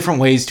so many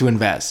different ways to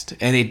invest,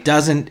 and it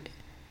doesn't.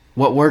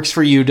 What works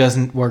for you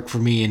doesn't work for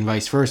me, and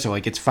vice versa.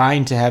 Like, it's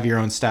fine to have your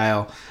own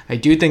style. I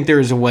do think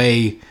there is a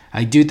way.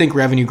 I do think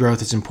revenue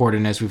growth is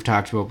important, as we've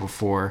talked about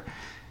before.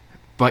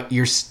 But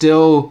you're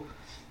still,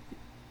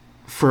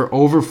 for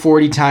over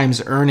 40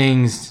 times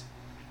earnings,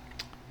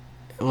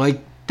 like,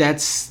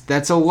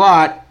 that's a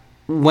lot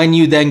when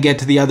you then get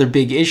to the other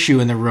big issue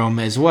in the room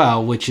as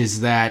well, which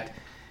is that,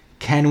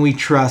 can we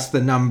trust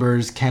the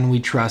numbers? Can we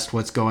trust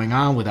what's going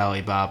on with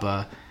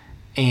Alibaba?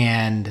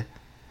 And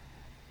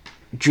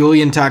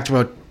Julian talked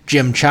about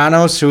Jim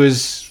Chanos, who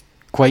is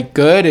quite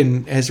good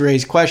and has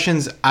raised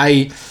questions.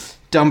 I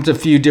dumped a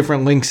few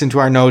different links into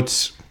our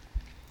notes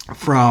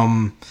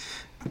from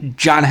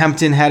John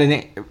Hempton had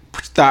a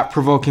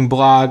thought-provoking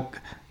blog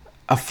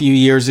a few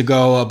years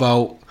ago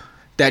about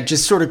that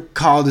just sort of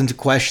called into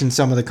question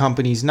some of the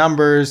company's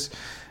numbers.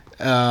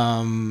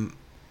 There's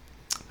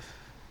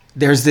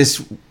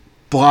this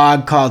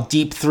blog called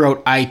Deep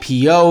Throat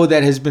IPO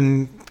that has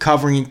been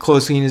covering it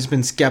closely and has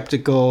been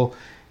skeptical.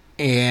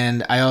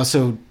 And I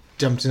also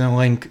jumped in a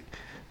link.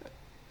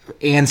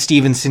 Ann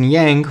Stevenson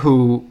Yang,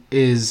 who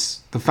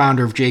is the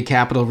founder of J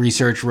Capital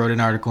Research, wrote an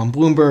article in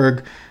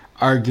Bloomberg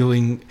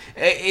arguing,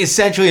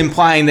 essentially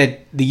implying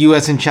that the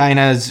U.S. and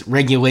China's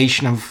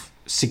regulation of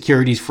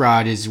securities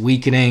fraud is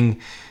weakening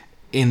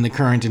in the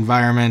current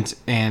environment,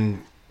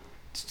 and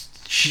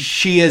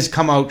she has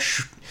come out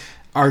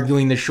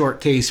arguing the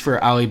short case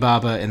for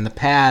Alibaba in the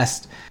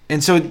past.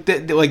 And so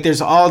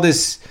there's all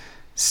this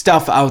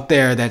stuff out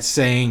there that's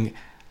saying,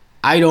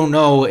 I don't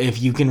know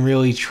if you can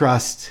really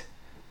trust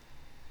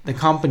the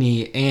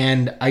company.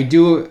 And I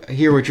do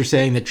hear what you're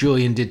saying, that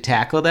Julian did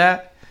tackle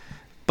that,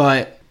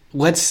 but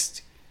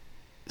let's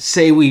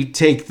say we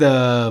take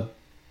the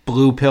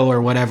blue pill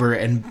or whatever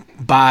and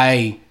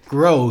buy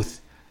growth.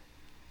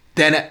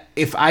 Then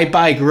if I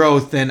buy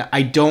growth, then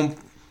I don't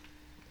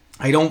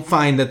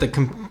find that the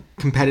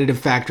competitive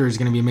factor is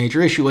going to be a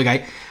major issue.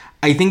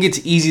 I think it's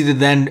easy to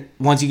then,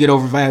 once you get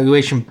over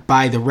valuation,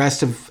 buy the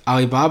rest of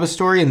Alibaba's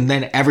story, and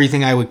then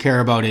everything I would care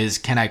about is,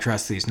 can I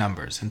trust these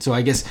numbers? And so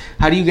I guess,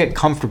 how do you get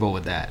comfortable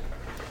with that?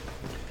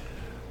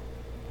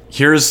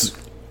 Here's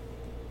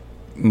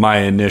my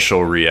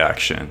initial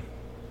reaction.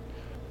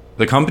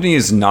 The company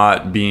is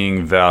not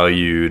being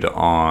valued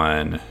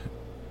on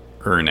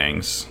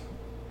earnings.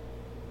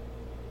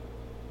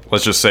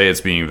 Let's just say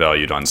it's being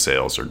valued on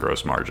sales or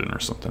gross margin or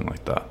something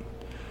like that.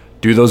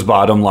 Do those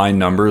bottom line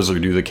numbers or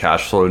do the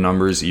cash flow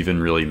numbers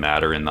even really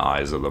matter in the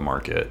eyes of the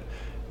market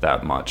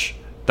that much?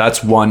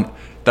 That's one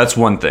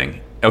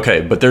thing.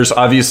 Okay, but there's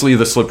obviously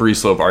the slippery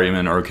slope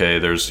argument. Okay,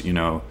 there's,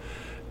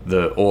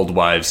 the old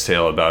wives'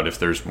 tale about if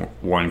there's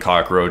one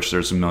cockroach,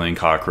 there's a million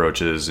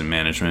cockroaches, and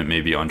management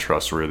may be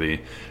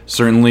untrustworthy.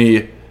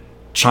 Certainly,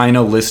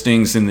 China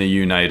listings in the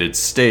United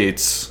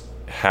States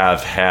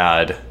have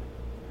had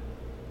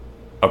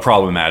a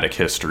problematic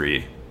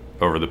history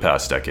over the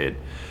past decade.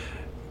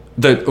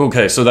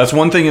 So that's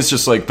one thing. It's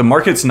just like the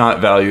market's not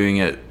valuing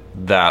it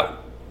that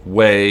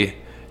way.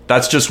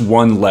 That's just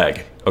one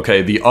leg.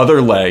 Okay, the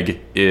other leg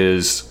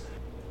is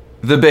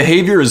the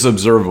behavior is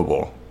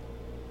observable.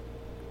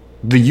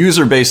 The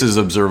user base is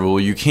observable.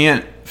 You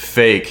can't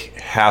fake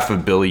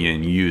 500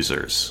 million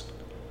users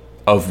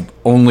of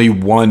only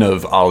one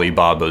of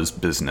Alibaba's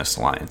business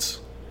lines,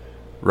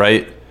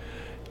 right?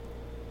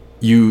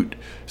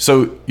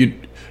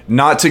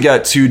 Not to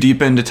get too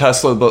deep into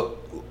Tesla, but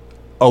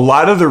a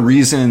lot of the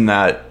reason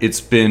that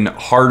it's been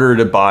harder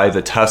to buy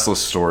the Tesla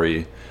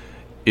story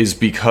is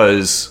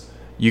because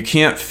you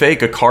can't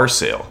fake a car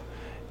sale.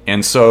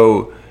 And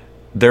so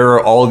there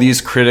are all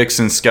these critics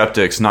and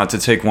skeptics, not to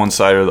take one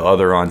side or the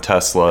other on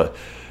Tesla.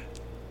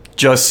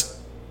 Just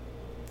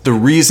the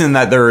reason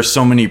that there are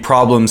so many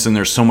problems and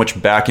there's so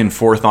much back and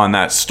forth on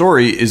that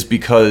story is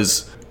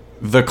because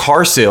the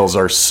car sales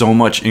are so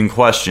much in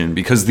question,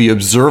 because the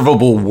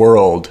observable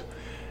world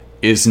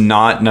is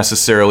not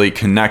necessarily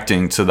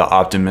connecting to the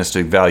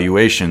optimistic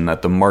valuation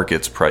that the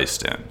market's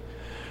priced in.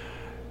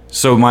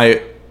 So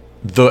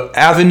the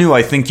avenue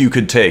I think you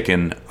could take,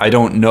 and I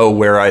don't know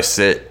where I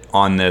sit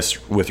on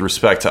this with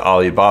respect to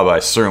Alibaba. I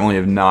certainly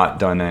have not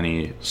done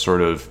any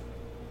sort of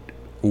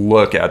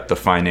look at the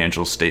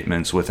financial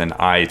statements with an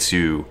eye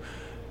to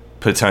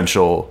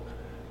potential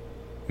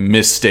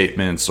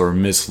misstatements or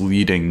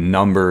misleading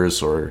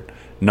numbers or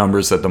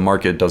numbers that the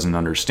market doesn't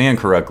understand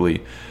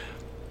correctly.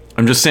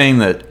 I'm just saying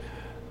that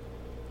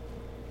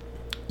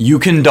you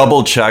can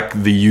double check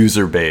the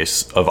user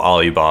base of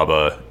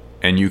Alibaba,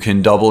 and you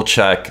can double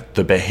check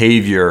the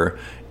behavior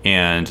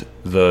and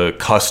the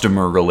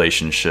customer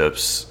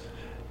relationships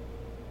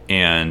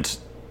and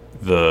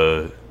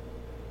the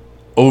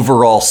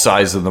overall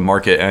size of the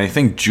market. And I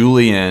think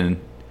Julian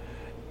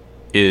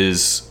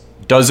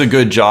does a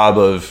good job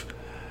of,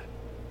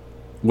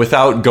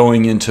 without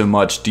going into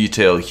much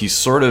detail, he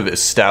sort of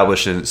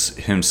establishes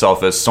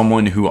himself as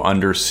someone who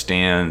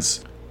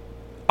understands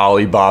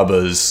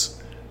Alibaba's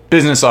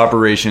business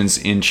operations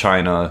in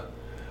China.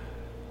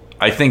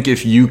 I think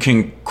if you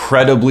can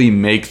credibly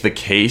make the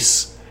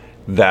case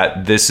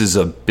that this is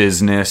a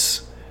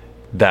business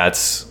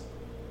that's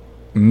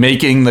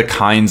making the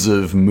kinds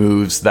of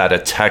moves that a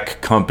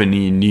tech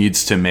company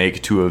needs to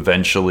make to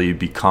eventually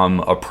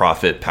become a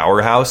profit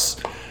powerhouse,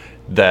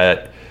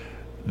 that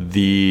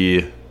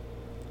the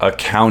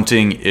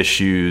accounting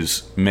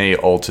issues may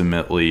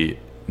ultimately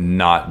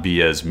not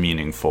be as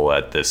meaningful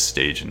at this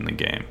stage in the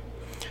game.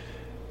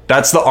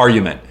 That's the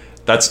argument.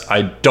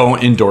 I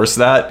don't endorse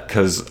that,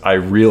 because I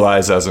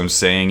realize as I'm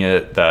saying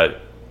it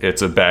that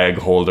it's a bag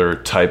holder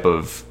type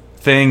of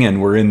thing, and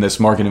we're in this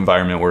market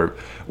environment where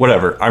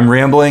whatever. I'm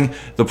rambling.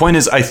 The point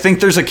is, I think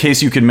there's a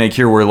case you can make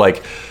here where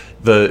like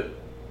the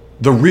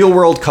real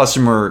world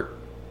customer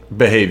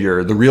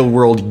behavior, the real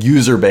world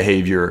user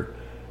behavior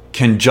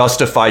can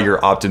justify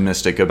your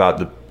optimism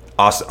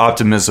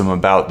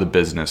about the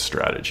business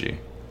strategy.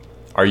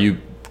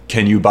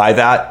 Can you buy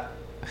that?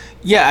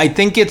 Yeah, I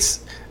think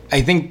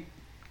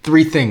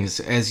three things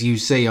as you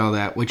say all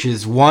that, which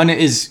is, one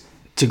is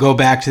to go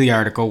back to the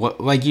article.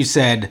 Like you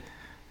said,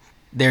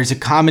 there's a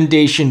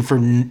commendation for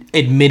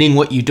admitting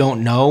what you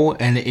don't know,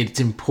 and it's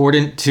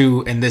important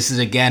to, and this is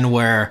again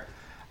where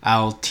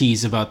I'll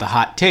tease about the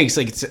hot takes.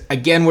 Like, it's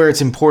again where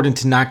it's important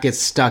to not get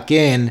stuck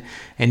in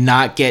and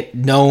not get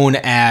known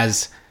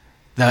as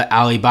the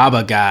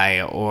Alibaba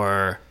guy,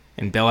 or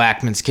in Bill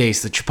Ackman's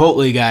case, the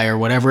Chipotle guy, or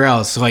whatever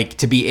else. Like,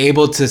 to be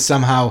able to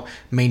somehow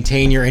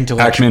maintain your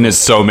intellectual... Ackman is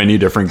so many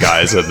different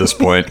guys at this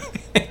point.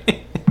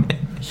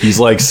 He's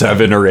like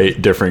 7 or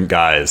 8 different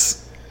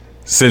guys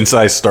since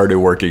I started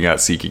working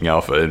at Seeking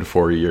Alpha in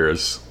 4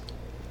 years.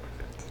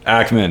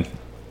 Ackman,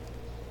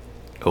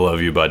 I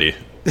love you, buddy.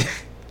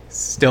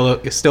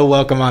 Still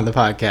welcome on the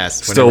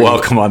podcast. Still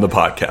welcome on the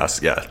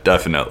podcast. Yeah,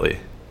 definitely.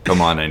 Come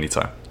on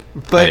anytime.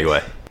 But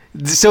anyway.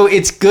 So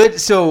it's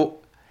good. So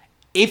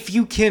if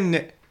you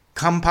can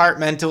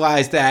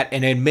compartmentalize that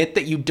and admit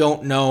that you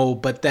don't know,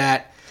 but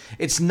that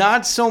it's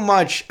not so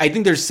much, I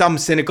think there's some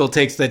cynical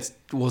takes that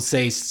will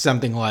say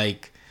something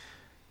like,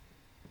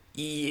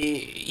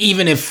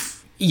 even if,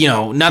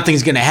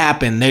 nothing's going to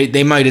happen,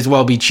 they might as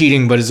well be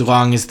cheating, but as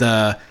long as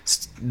the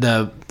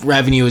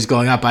revenue is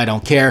going up, I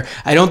don't care.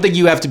 I don't think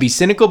you have to be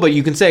cynical, but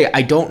you can say,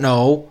 I don't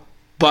know,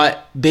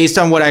 but based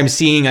on what I'm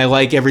seeing, I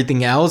like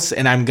everything else,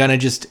 and I'm going to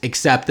just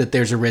accept that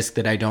there's a risk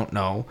that I don't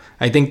know.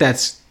 I think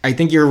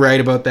you're right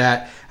about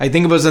that. I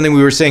think about something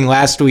we were saying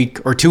last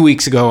week or 2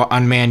 weeks ago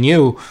on Man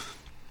U,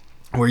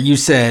 where you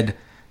said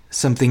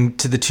something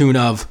to the tune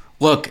of,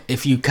 look,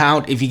 if you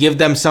give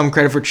them some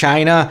credit for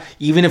China,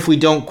 even if we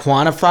don't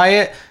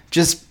quantify it,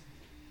 just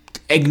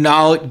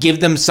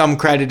give them some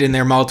credit in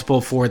their multiple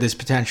for this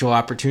potential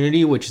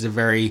opportunity, which is a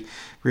very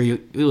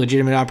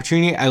legitimate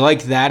opportunity. I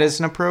like that as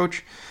an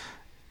approach.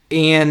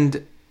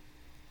 And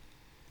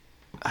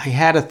I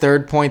had a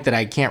third point that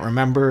I can't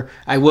remember.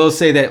 I will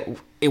say that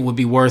it would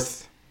be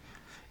worth,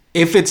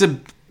 if it's a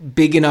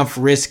big enough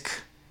risk,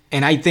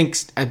 and I think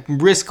a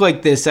risk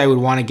like this I would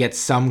want to get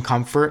some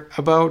comfort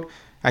about.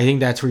 I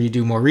think that's where you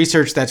do more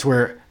research. That's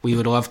where we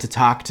would love to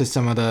talk to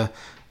some of the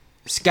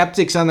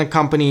skeptics on the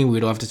company.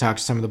 We'd love to talk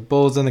to some of the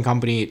bulls on the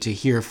company to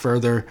hear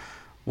further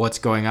what's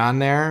going on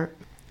there.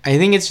 I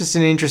think it's just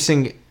an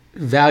interesting,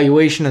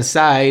 valuation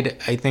aside,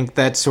 I think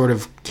that sort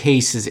of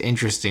case is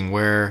interesting,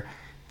 where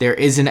there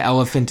is an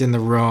elephant in the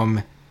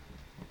room,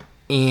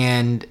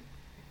 and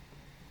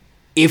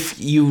if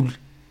you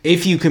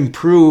can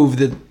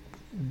prove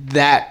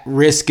that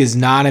risk is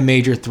not a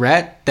major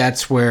threat,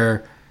 that's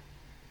where,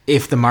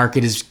 if the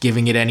market is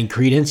giving it any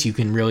credence, you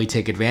can really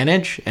take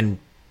advantage and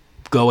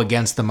go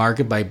against the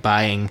market by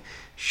buying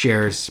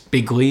shares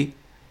bigly,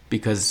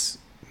 because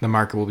the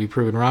market will be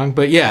proven wrong.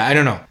 But yeah, I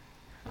don't know.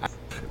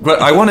 But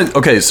I want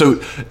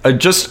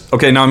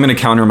to, now I'm going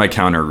to counter my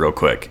counter real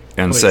quick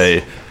and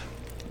say,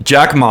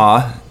 Jack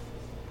Ma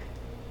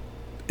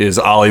is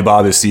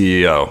Alibaba's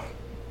CEO.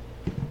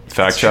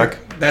 Fact check?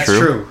 That's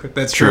true.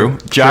 That's true.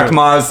 Jack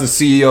Ma is the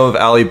CEO of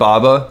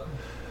Alibaba.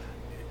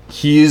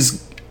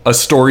 He's a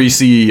story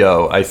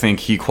CEO. I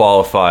think he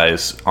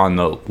qualifies on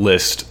the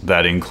list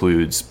that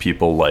includes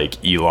people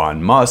like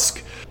Elon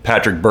Musk,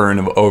 Patrick Byrne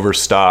of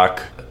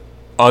Overstock,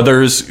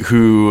 others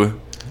who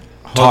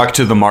talk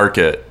to the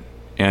market,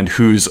 and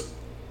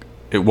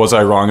was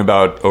I wrong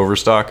about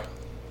Overstock?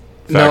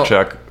 Fact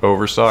check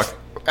Overstock.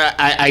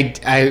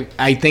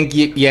 I think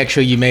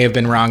you may have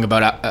been wrong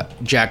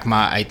about Jack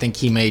Ma. I think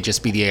he may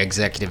just be the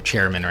executive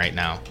chairman right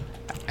now.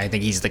 I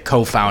think he's the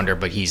co-founder,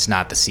 but he's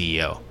not the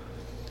CEO.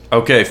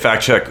 Okay,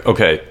 fact check.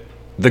 Okay.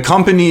 The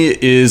company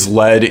is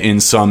led in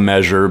some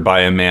measure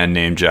by a man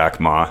named Jack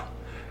Ma,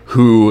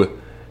 who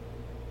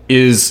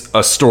is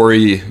a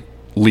story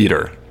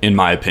leader, in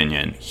my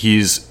opinion.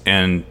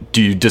 And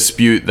do you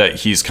dispute that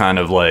he's kind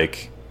of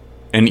like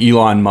an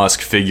Elon Musk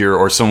figure,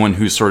 or someone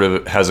who sort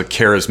of has a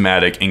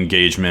charismatic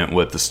engagement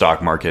with the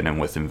stock market and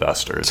with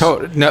investors?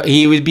 No,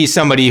 he would be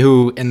somebody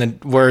who, in the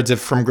words of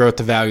From Growth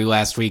to Value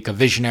last week, a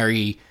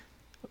visionary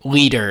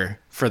leader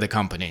for the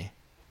company.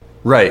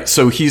 Right.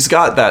 So he's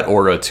got that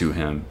aura to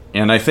him.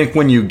 And I think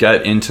when you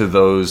get into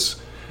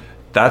those,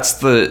 that's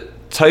the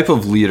type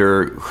of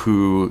leader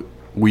who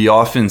we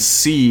often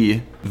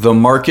see the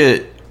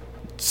market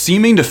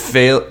seeming to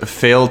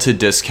fail to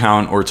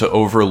discount or to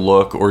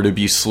overlook or to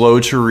be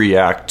slow to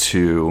react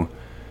to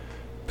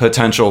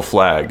potential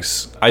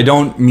flags. I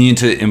don't mean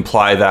to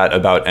imply that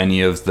about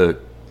any of the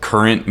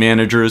current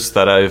managers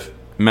that I've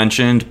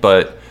mentioned,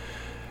 but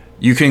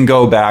you can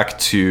go back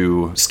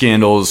to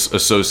scandals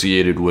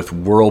associated with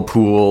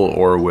Whirlpool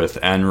or with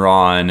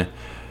Enron,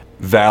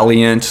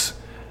 Valiant,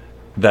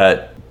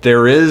 that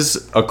there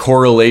is a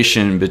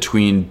correlation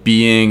between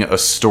being a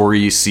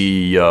story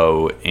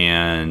CEO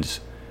and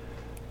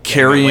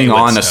carrying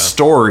on a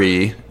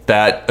story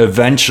that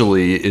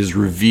eventually is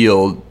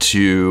revealed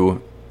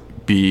to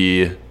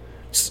be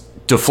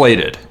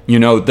deflated.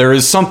 There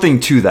is something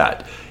to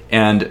that.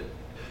 And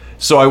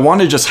So I want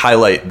to just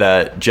highlight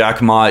that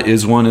Jack Ma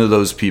is one of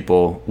those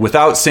people,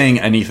 without saying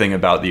anything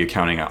about the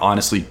accounting. I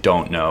honestly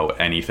don't know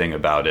anything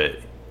about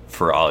it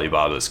for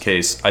Alibaba's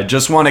case. I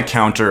just want to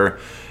counter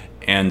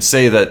and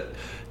say that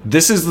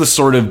this is the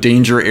sort of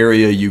danger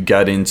area you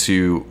get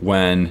into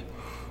when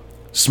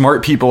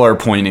smart people are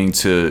pointing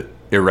to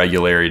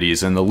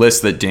irregularities. And the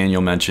list that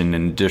Daniel mentioned,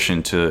 in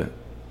addition to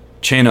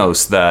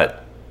Chanos,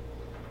 that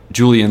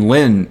Julian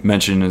Lin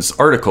mentioned in his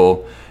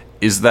article,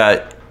 is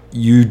that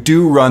you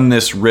do run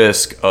this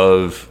risk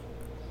of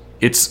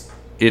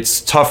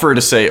it's tougher to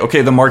say,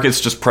 okay, the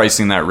market's just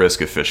pricing that risk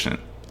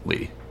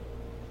efficiently.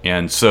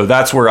 And so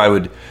that's where I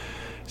would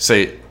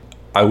say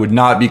I would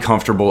not be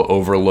comfortable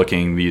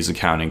overlooking these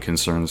accounting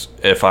concerns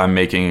if I'm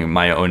making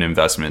my own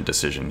investment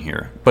decision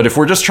here. But if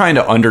we're just trying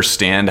to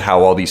understand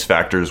how all these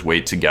factors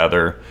weigh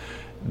together,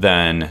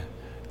 then,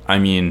 I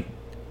mean,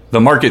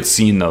 the market's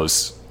seen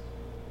those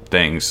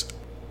things.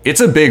 It's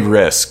a big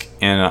risk,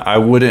 and I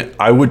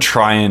would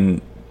try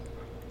and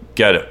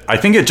get it. I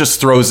think it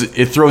just throws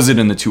it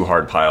in the too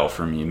hard pile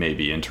for me,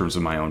 maybe, in terms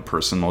of my own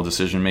personal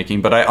decision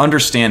making. But I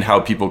understand how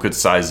people could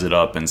size it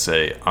up and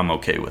say, I'm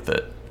okay with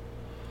it.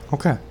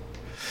 Okay.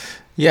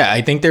 Yeah,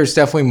 I think there's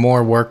definitely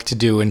more work to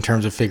do in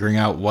terms of figuring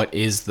out what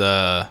is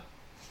the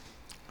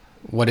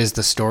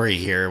story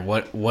here.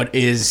 What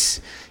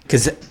is,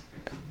 because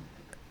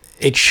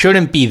it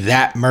shouldn't be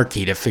that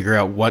murky to figure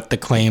out what the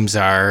claims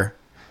are,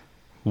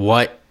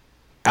 what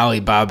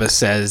Alibaba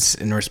says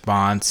in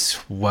response,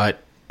 what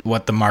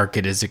the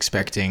market is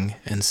expecting.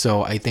 And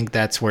so I think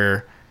that's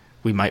where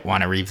we might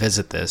want to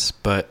revisit this.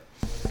 But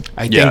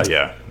I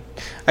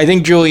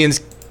think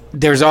Julian's,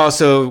 there's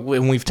also,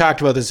 and we've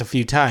talked about this a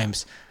few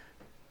times,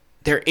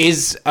 there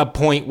is a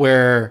point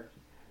where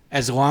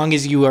as long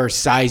as you are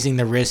sizing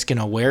the risk and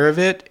aware of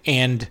it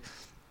and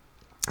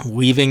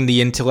leaving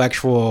the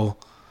intellectual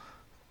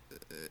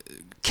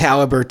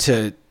caliber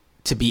to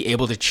be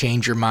able to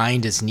change your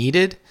mind as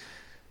needed,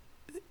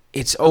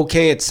 it's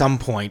okay at some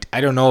point. I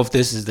don't know if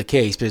this is the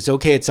case, but it's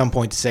okay at some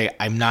point to say,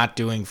 I'm not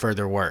doing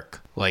further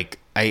work. Like,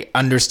 I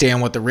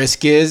understand what the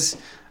risk is.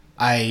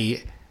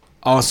 I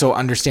also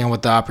understand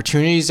what the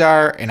opportunities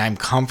are, and I'm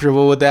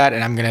comfortable with that,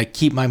 and I'm going to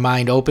keep my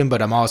mind open, but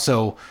I'm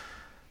also,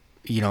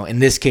 in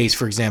this case,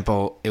 for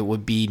example, it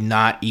would be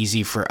not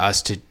easy for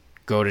us to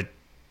go to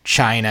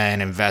China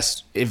and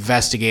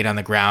investigate on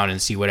the ground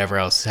and see whatever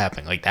else is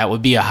happening. Like, that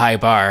would be a high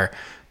bar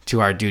to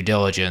our due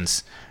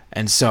diligence.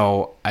 And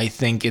so I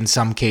think in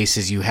some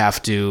cases you have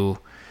to,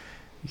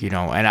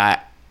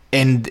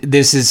 and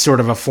this is sort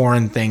of a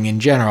foreign thing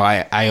in general.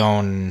 I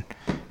own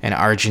an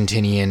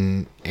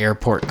Argentinian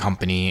airport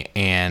company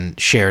and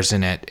shares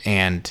in it.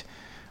 And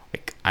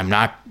like, I'm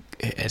not,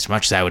 as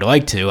much as I would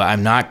like to,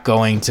 I'm not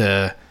going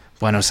to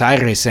Buenos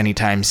Aires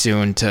anytime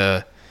soon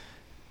to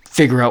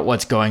figure out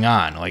what's going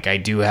on. Like, I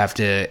do have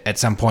to at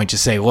some point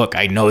just say, look,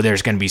 I know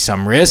there's going to be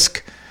some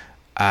risk.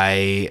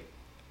 I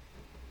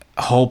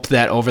hope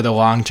that over the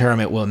long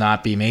term it will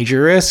not be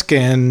major risk,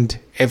 and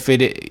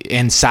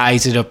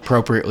size it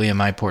appropriately in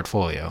my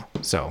portfolio.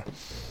 So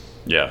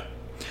yeah,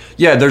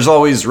 there's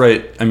always,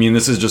 right, I mean,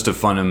 this is just a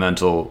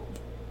fundamental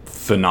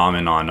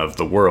phenomenon of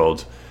the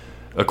world.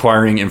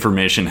 Acquiring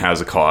information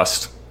has a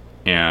cost,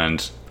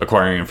 and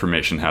acquiring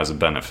information has a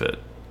benefit,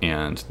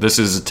 and this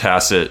is a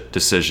tacit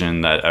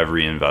decision that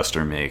every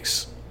investor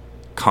makes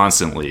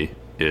constantly,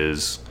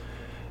 is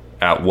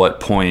at what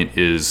point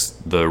is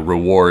the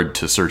reward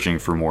to searching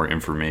for more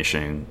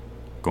information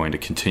going to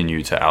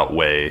continue to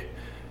outweigh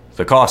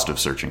the cost of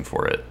searching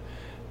for it?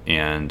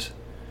 And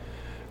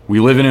we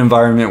live in an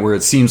environment where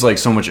it seems like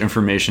so much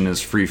information is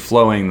free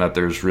flowing that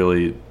there's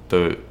really,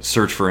 the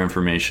search for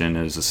information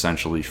is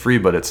essentially free,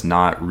 but it's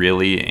not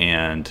really.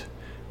 And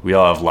we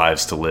all have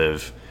lives to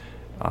live.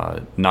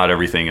 Not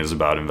everything is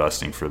about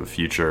investing for the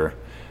future.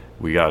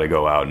 We got to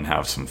go out and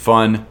have some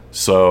fun.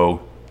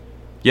 So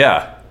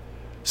yeah,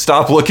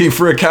 stop looking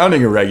for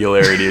accounting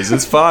irregularities.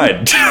 It's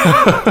fine.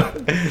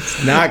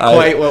 It's not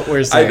quite what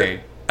we're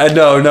saying.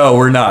 No,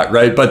 we're not,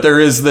 right? But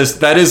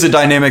that is a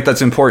dynamic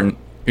that's important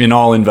in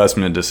all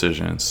investment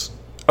decisions.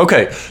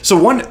 Okay, so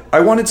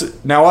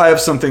now I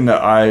have something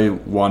that I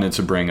wanted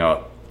to bring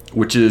up,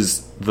 which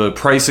is the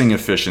pricing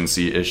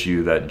efficiency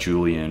issue that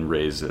Julian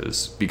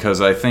raises, because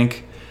I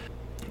think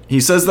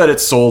he says that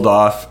it's sold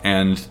off,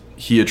 and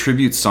he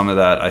attributes some of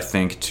that, I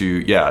think,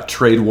 to,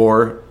 trade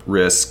war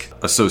risk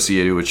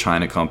associated with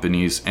China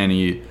companies. And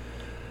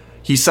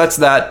he sets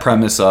that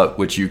premise up,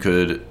 which you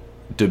could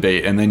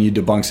debate, and then he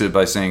debunks it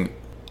by saying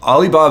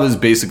Alibaba is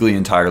basically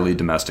entirely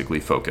domestically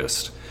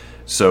focused.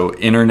 So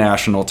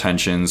international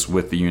tensions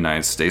with the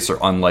United States are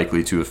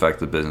unlikely to affect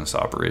the business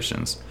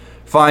operations.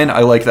 Fine,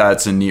 I like that.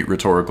 It's a neat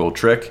rhetorical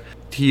trick.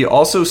 He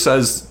also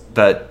says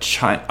that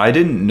China, I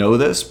didn't know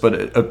this, but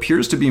it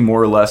appears to be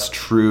more or less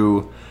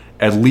true,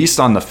 at least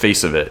on the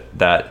face of it,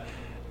 that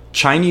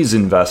Chinese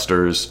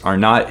investors are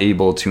not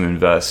able to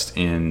invest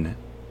in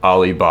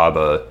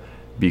Alibaba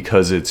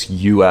because it's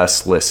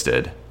US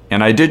listed.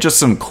 And I did just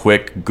some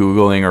quick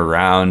Googling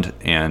around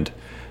and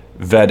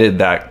vetted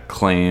that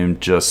claim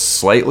just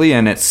slightly,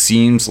 and it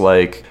seems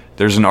like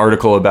There's an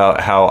article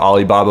about how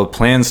Alibaba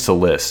plans to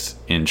list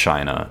in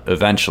China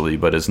eventually,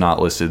 but is not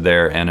listed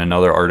there. And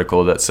another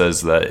article that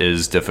says that it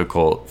is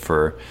difficult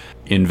for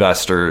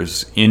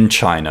investors in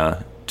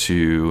China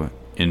to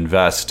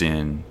invest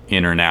in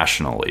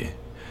internationally.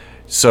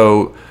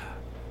 So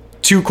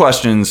 2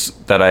 questions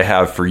that I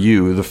have for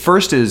you. The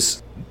first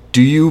is,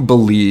 do you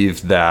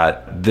believe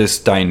that this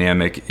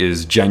dynamic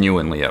is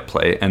genuinely at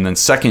play? And then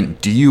second,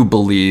 do you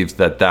believe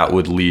that that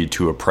would lead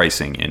to a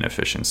pricing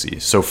inefficiency?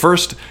 So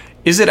first,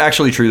 is it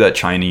actually true that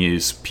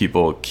Chinese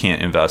people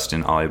can't invest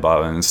in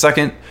Alibaba? And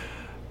second,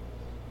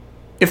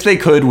 if they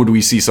could, would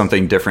we see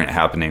something different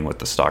happening with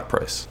the stock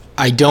price?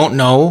 I don't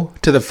know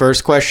to the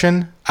first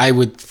question. I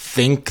would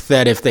think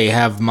that if they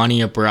have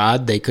money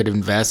abroad, they could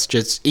invest.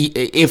 Just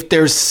if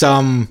there's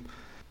some...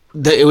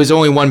 It was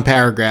only one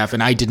paragraph,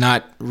 and I did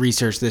not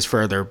research this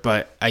further,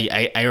 but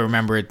I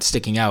remember it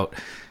sticking out.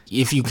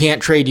 If you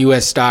can't trade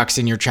U.S. stocks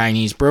in your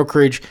Chinese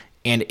brokerage,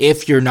 and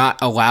if you're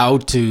not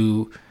allowed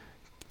to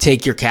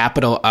take your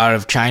capital out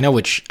of China,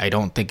 which I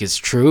don't think is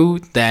true,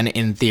 then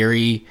in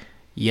theory,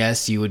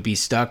 yes, you would be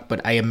stuck.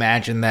 But I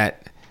imagine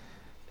that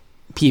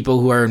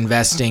people who are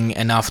investing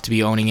enough to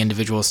be owning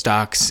individual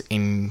stocks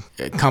in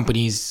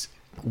companies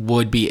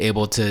would be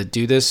able to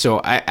do this.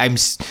 So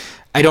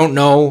I don't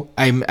know.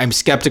 I'm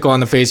skeptical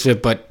on the face of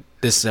it, but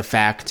this is a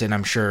fact, and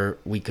I'm sure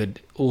we could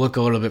look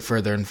a little bit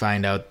further and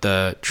find out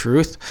the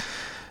truth.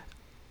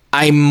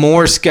 I'm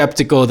more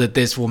skeptical that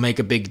this will make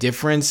a big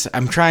difference.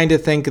 I'm trying to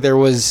think. There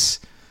was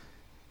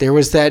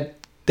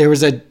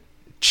a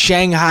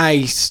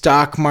Shanghai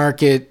stock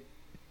market,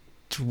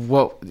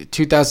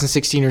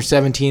 2016 or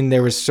 17.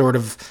 There was sort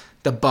of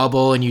the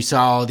bubble, and you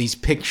saw all these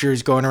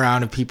pictures going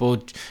around of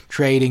people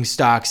trading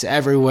stocks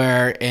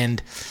everywhere.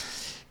 And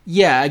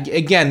yeah,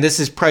 again, this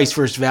is price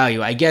versus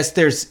value. I guess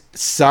there's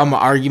some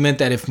argument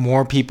that if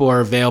more people are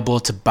available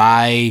to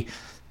buy,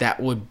 that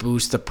would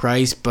boost the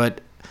price.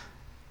 But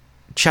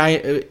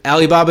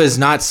Alibaba is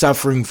not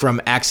suffering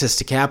from access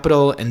to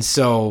capital, and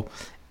so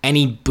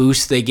any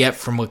boost they get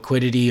from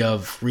liquidity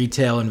of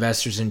retail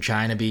investors in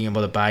China being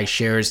able to buy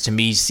shares, to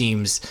me,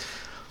 seems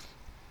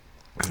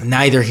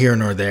neither here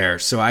nor there.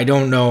 So I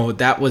don't know.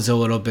 That was a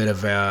little bit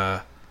of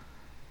a...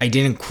 I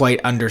didn't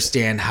quite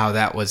understand how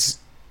that was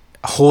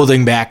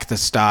holding back the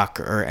stock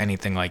or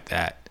anything like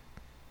that.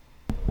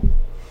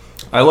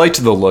 I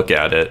liked the look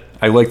at it.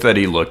 I like that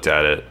he looked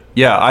at it.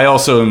 Yeah, I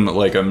also am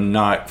I'm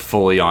not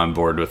fully on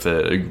board with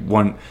it.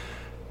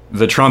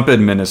 The Trump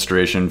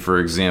administration, for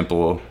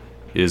example,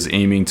 is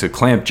aiming to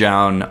clamp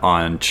down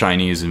on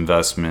Chinese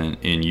investment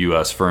in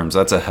U.S. firms.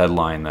 That's a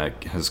headline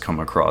that has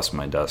come across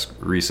my desk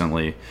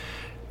recently.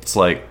 It's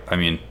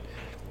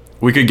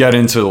we could get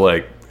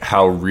into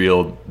how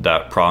real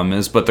that problem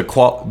is, but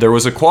there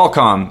was a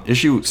Qualcomm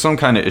issue, some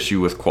kind of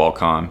issue with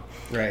Qualcomm.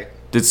 Right.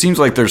 It seems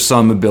like there's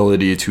some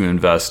ability to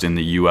invest in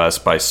the U.S.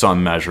 by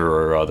some measure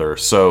or other.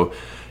 So,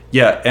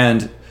 yeah,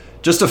 and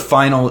just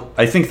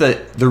I think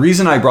that the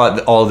reason I brought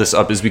all of this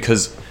up is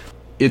because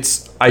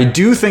I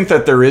do think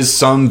that there is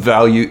some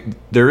value,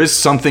 there is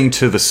something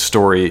to the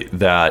story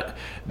that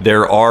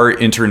there are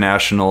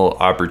international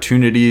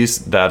opportunities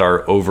that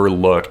are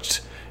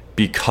overlooked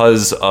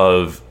because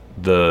of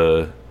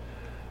the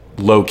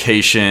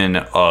location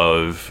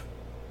of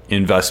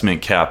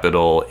investment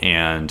capital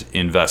and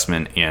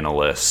investment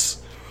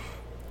analysts.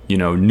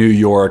 New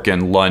York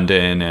and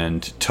London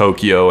and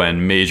Tokyo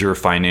and major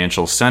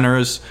financial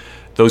centers,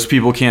 those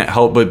people can't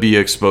help but be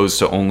exposed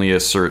to only a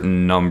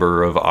certain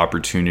number of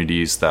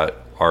opportunities that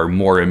are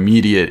more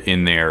immediate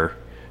in their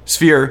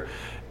sphere.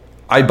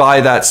 I buy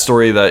that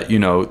story that,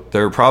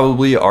 there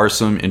probably are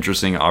some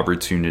interesting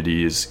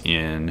opportunities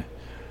in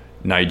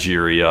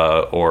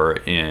Nigeria or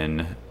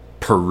in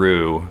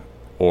Peru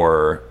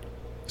or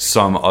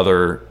some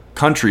other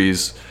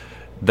countries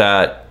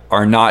that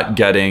are not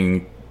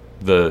getting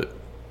the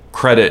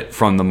credit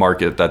from the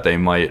market that they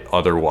might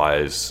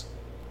otherwise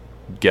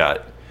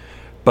get.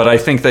 But I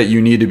think that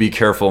you need to be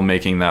careful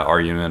making that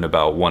argument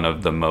about one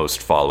of the most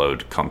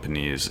followed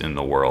companies in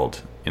the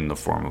world in the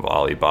form of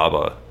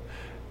Alibaba.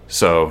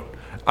 So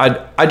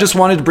I just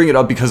wanted to bring it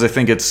up because I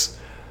think it's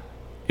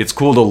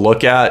cool to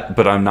look at,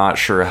 but I'm not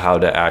sure how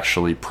to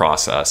actually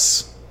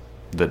process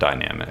the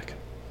dynamic.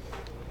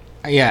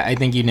 Yeah, I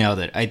think you nailed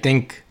it. I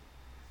think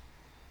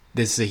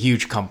this is a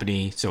huge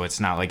company, so it's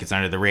not like it's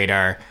under the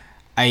radar.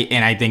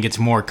 I think it's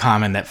more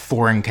common that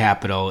foreign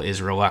capital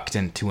is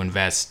reluctant to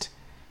invest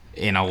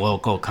in a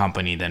local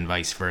company than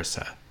vice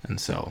versa. And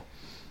so...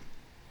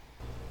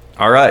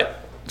 All right.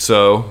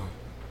 So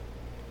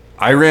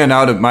I ran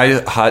out of...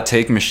 My hot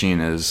take machine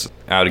is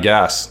out of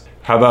gas.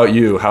 How about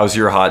you? How's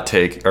your hot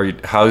take?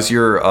 How's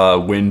your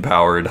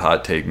wind-powered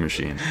hot take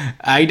machine?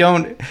 I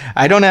don't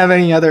have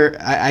any other...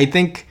 I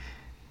think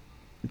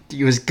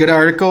it was a good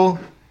article.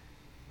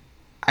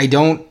 I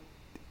don't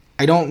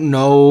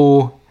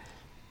know...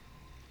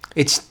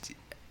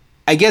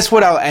 I guess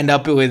what I'll end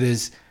up with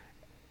is,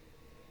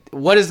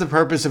 what is the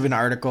purpose of an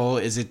article?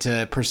 Is it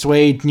to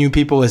persuade new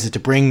people? Is it to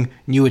bring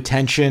new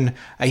attention?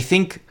 I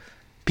think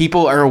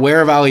people are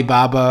aware of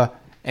Alibaba,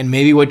 And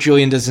maybe what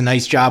Julian does a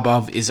nice job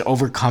of is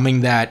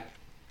overcoming that.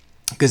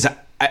 Because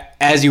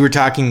as you were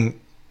talking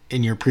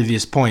in your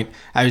previous point,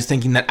 I was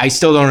thinking that I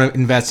still don't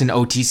invest in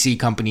OTC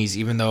companies,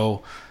 even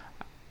though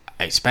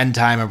I spend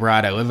time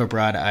abroad, I live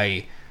abroad,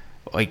 I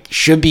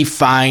should be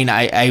fine.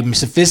 I'm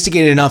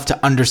sophisticated enough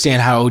to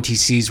understand how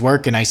OTCs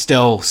work, and I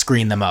still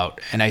screen them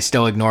out and I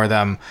still ignore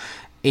them.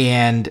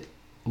 And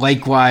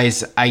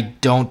likewise, I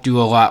don't do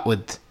a lot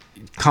with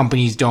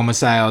companies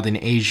domiciled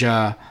in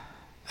Asia.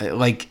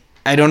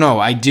 I don't know.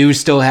 I do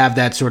still have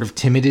that sort of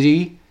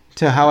timidity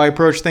to how I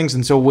approach things.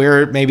 And so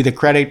where maybe the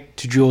credit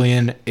to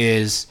Julian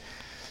is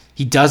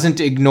he doesn't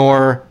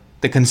ignore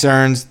the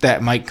concerns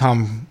that might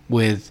come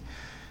with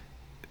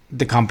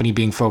the company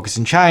being focused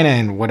in China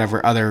and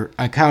whatever other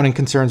accounting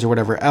concerns or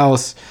whatever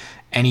else.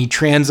 And he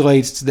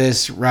translates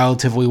this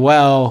relatively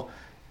well,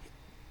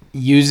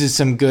 uses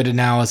some good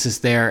analysis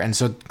there. And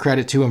so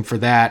credit to him for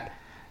that.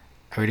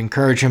 I would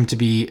encourage him to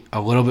be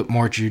a little bit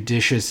more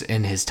judicious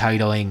in his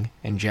titling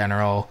in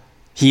general.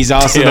 He's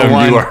also the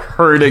one. You are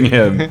hurting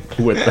him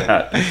with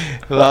that.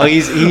 Well,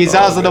 he's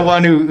also the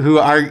one who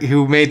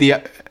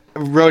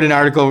wrote an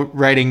article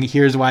writing,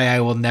 "Here's why I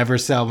will never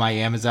sell my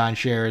Amazon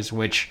shares,"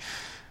 which,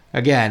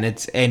 again,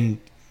 and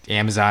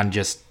Amazon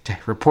just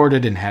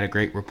reported and had a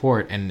great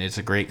report, and it's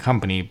a great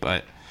company,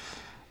 but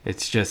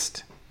it's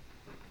just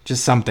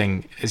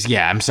something.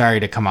 I'm sorry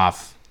to come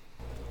off.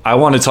 I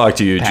want to talk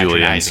to you,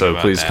 Julian. So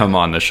please that. come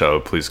on the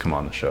show. Please come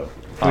on the show.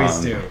 Please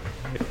do.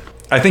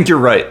 I think you're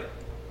right.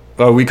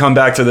 We come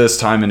back to this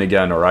time and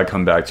again, or I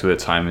come back to it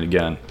time and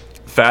again.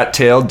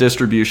 Fat-tailed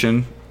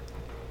distribution,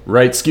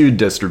 right-skewed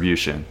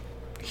distribution.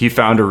 He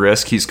found a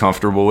risk he's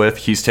comfortable with.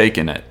 He's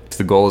taken it. If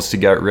the goal is to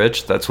get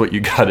rich, that's what you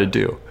got to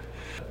do.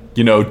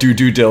 Do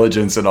due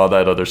diligence and all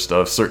that other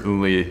stuff.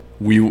 Certainly,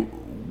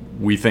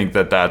 we think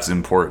that that's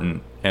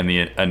important and the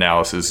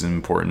analysis is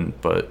important.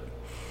 But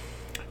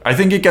I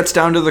think it gets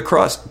down to the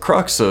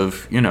crux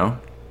of,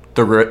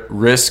 the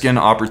risk and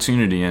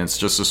opportunity. And it's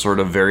just a sort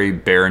of very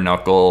bare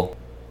knuckle,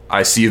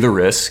 I see the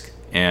risk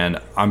and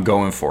I'm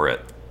going for it.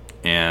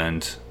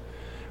 And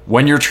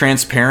when you're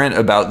transparent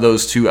about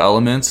those two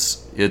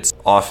elements, it's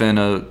often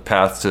a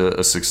path to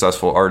a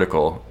successful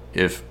article,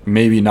 if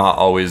maybe not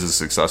always a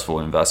successful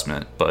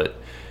investment, but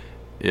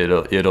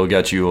it'll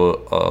get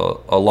you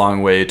a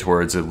long way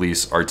towards at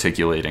least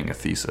articulating a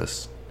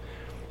thesis.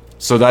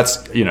 So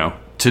that's,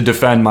 to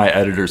defend my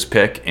editor's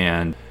pick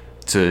and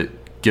to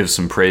give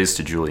some praise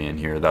to Julian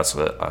here. That's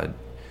what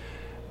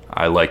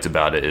I liked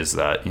about it, is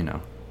that,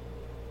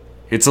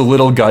 it's a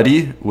little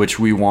gutty, which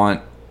we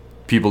want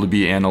people to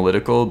be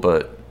analytical,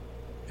 but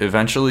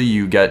eventually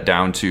you get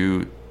down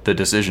to the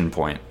decision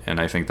point, and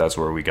I think that's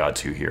where we got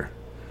to here.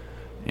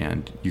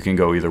 And you can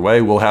go either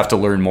way. We'll have to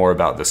learn more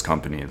about this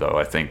company, though.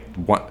 I think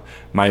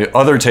my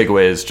other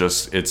takeaway is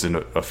just it's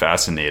a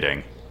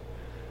fascinating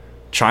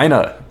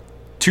China.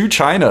 Two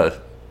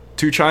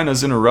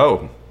Chinas in a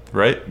row,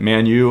 right?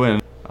 Man U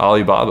and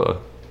Alibaba.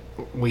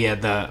 We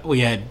had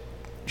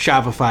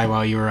Shopify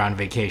while you were on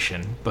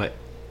vacation, but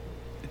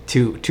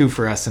two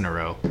for us in a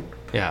row.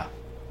 Yeah.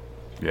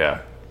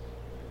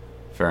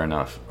 Fair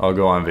enough. I'll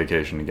go on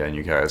vacation again.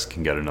 You guys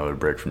can get another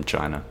break from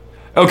China.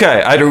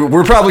 Okay,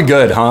 we're probably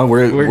good, huh?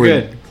 We're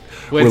good.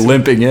 We're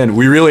limping in.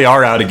 We really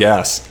are out of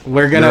gas.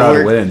 We're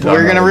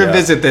gonna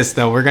revisit this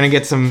though. We're gonna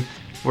get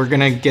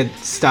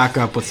stock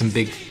up with some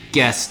big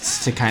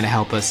guests to kind of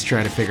help us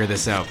try to figure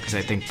this out, because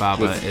I think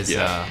Baba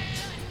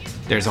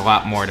there's a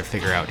lot more to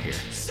figure out here.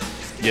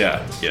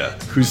 Yeah.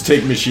 Whose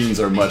tape machines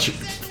are much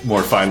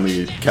more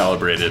finely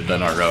calibrated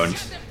than our own.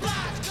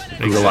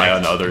 We rely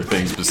on other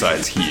things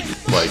besides heat,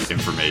 like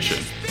information.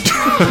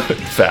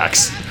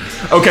 Facts.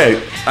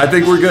 Okay, I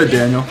think we're good,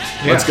 Daniel.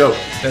 Yeah, let's go.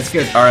 That's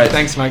good. All right.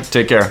 Thanks, Mike.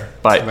 Take care.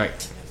 Bye. Bye.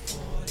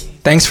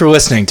 Thanks for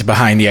listening to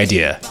Behind the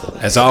Idea.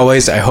 As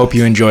always, I hope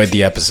you enjoyed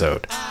the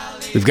episode.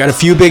 We've got a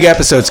few big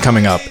episodes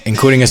coming up,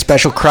 including a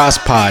special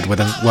cross-pod with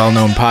a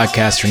well-known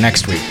podcaster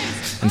next week,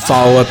 and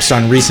follow-ups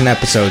on recent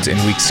episodes in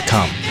weeks to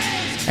come.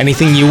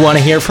 Anything you want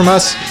to hear from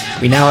us?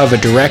 We now have a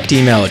direct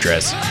email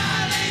address,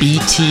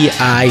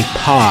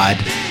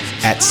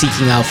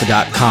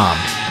 btipod@seekingalpha.com.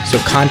 So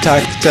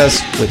contact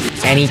us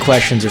with any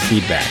questions or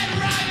feedback.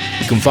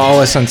 You can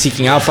follow us on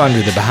Seeking Alpha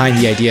under the Behind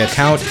the Idea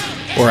account,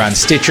 or on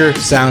Stitcher,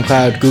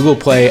 SoundCloud, Google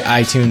Play,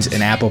 iTunes,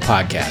 and Apple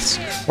Podcasts,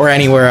 or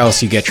anywhere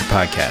else you get your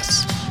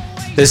podcasts.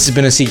 This has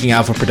been a Seeking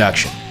Alpha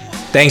production.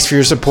 Thanks for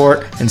your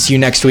support, and see you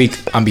next week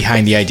on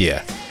Behind the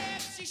Idea.